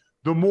ball,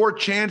 the more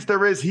chance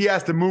there is he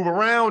has to move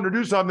around or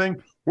do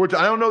something, which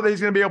I don't know that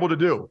he's going to be able to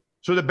do.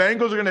 So the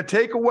Bengals are going to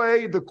take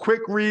away the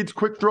quick reads,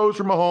 quick throws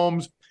from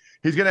Mahomes.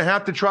 He's going to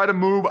have to try to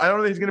move. I don't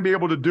think he's going to be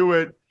able to do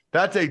it.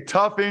 That's a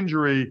tough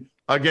injury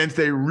against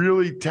a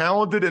really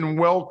talented and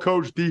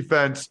well-coached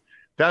defense.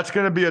 That's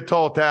going to be a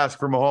tall task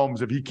for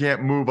Mahomes if he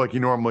can't move like he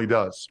normally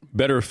does.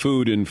 Better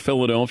food in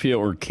Philadelphia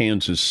or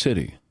Kansas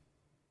City?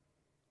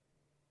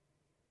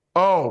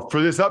 Oh,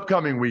 for this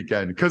upcoming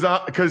weekend.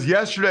 Because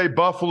yesterday,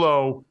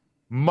 Buffalo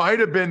might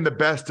have been the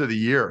best of the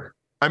year.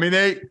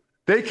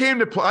 They came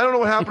to play. I don't know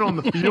what happened on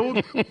the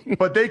field,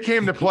 but they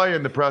came to play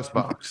in the press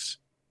box.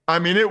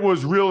 It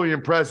was really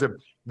impressive.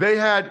 They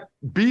had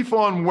beef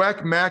on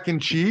Weck mac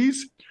and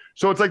cheese.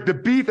 So it's like the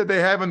beef that they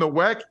have in the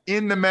Weck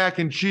in the mac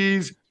and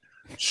cheese,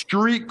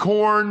 street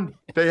corn.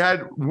 They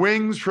had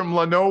wings from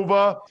La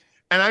Nova.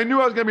 And I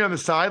knew I was going to be on the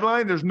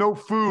sideline. There's no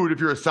food if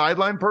you're a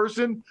sideline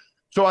person.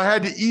 So I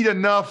had to eat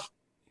enough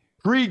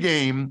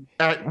pregame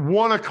at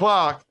 1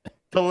 o'clock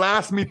to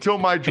last me till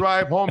my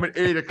drive home at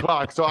 8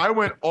 o'clock. So I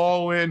went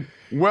all in.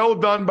 Well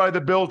done by the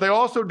Bills. They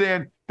also,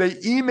 Dan, they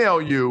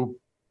email you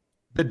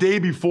the day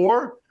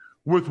before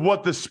with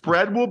what the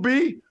spread will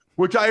be,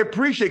 which I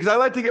appreciate because I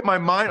like to get my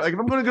mind, like if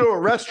I'm going to go to a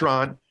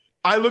restaurant,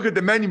 I look at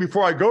the menu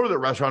before I go to the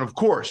restaurant, of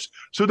course.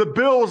 So the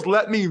Bills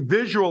let me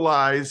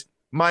visualize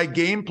my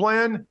game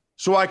plan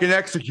so I can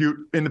execute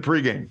in the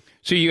pregame.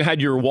 So you had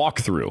your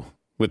walkthrough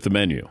with the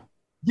menu.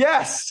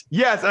 Yes.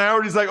 And I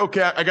already was like,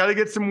 okay, I got to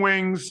get some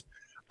wings.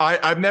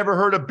 I've never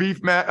heard of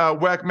beef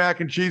whack mac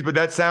and cheese, but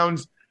that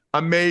sounds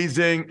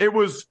amazing. It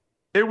was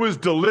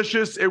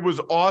delicious. It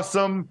was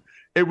awesome.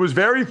 It was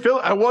very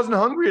filling. I wasn't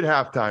hungry at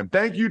halftime.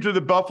 Thank you to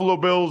the Buffalo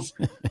Bills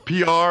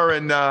PR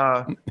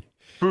and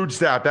food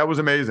staff. That was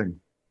amazing.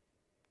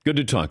 Good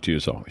to talk to you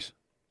as always.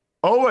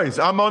 Always.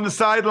 I'm on the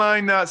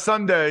sideline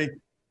Sunday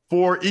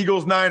for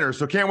Eagles-Niners,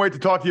 so can't wait to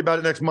talk to you about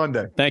it next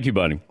Monday. Thank you,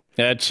 buddy.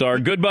 That's our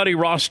good buddy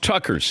Ross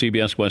Tucker,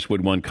 CBS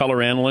Westwood One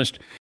color analyst.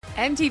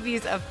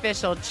 MTV's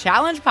official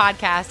Challenge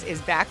podcast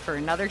is back for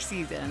another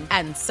season.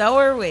 And so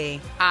are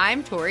we.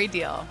 I'm Tori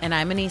Deal. And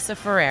I'm Anissa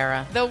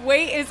Ferreira. The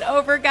wait is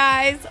over,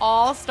 guys.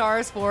 All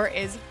Stars 4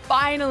 is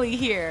finally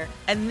here.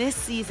 And this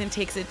season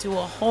takes it to a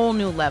whole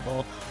new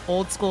level.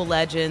 Old school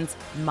legends,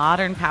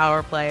 modern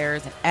power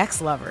players, and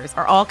ex-lovers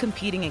are all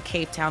competing in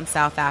Cape Town,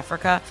 South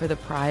Africa for the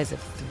prize of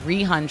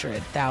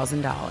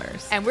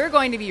 $300,000. And we're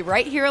going to be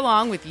right here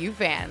along with you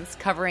fans,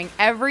 covering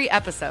every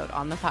episode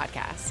on the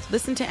podcast.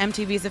 Listen to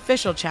MTV's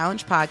official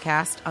Challenge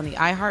podcast on the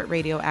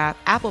iHeartRadio app,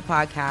 Apple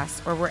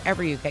Podcasts, or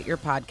wherever you get your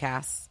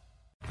podcasts.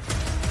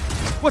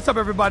 What's up,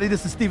 everybody?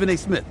 This is Stephen A.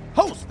 Smith,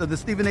 host of the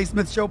Stephen A.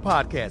 Smith Show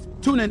podcast.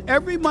 Tune in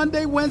every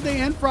Monday, Wednesday,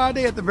 and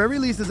Friday at the very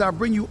least as I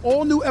bring you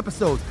all new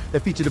episodes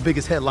that feature the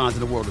biggest headlines in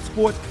the world of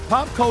sports,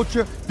 pop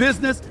culture,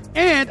 business,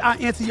 and I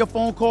answer your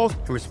phone calls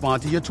and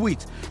respond to your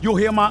tweets. You'll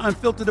hear my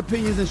unfiltered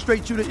opinions and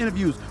straight-shooter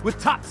interviews with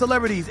top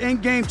celebrities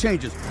and game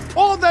changers.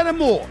 All of that and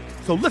more.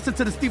 So listen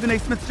to the Stephen A.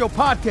 Smith Show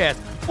podcast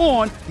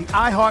on the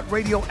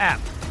iHeartRadio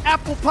app,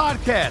 Apple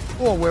Podcasts,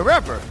 or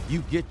wherever you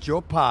get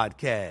your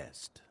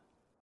podcast.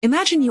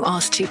 Imagine you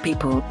ask two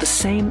people the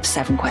same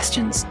 7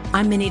 questions.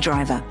 I'm Minnie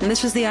Driver, and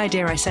this was the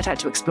idea I set out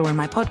to explore in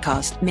my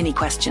podcast, Minnie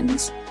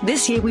Questions.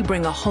 This year, we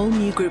bring a whole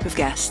new group of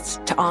guests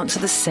to answer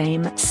the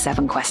same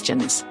 7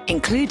 questions,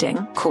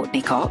 including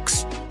Courtney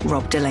Cox,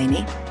 Rob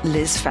Delaney,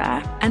 Liz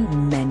Phair,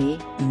 and many,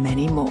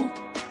 many more.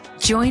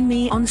 Join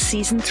me on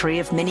Season 3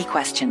 of Minnie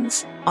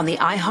Questions on the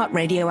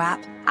iHeartRadio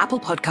app,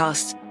 Apple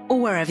Podcasts, or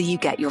wherever you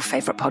get your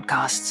favorite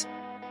podcasts.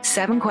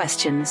 7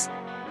 questions,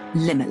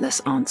 limitless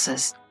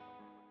answers.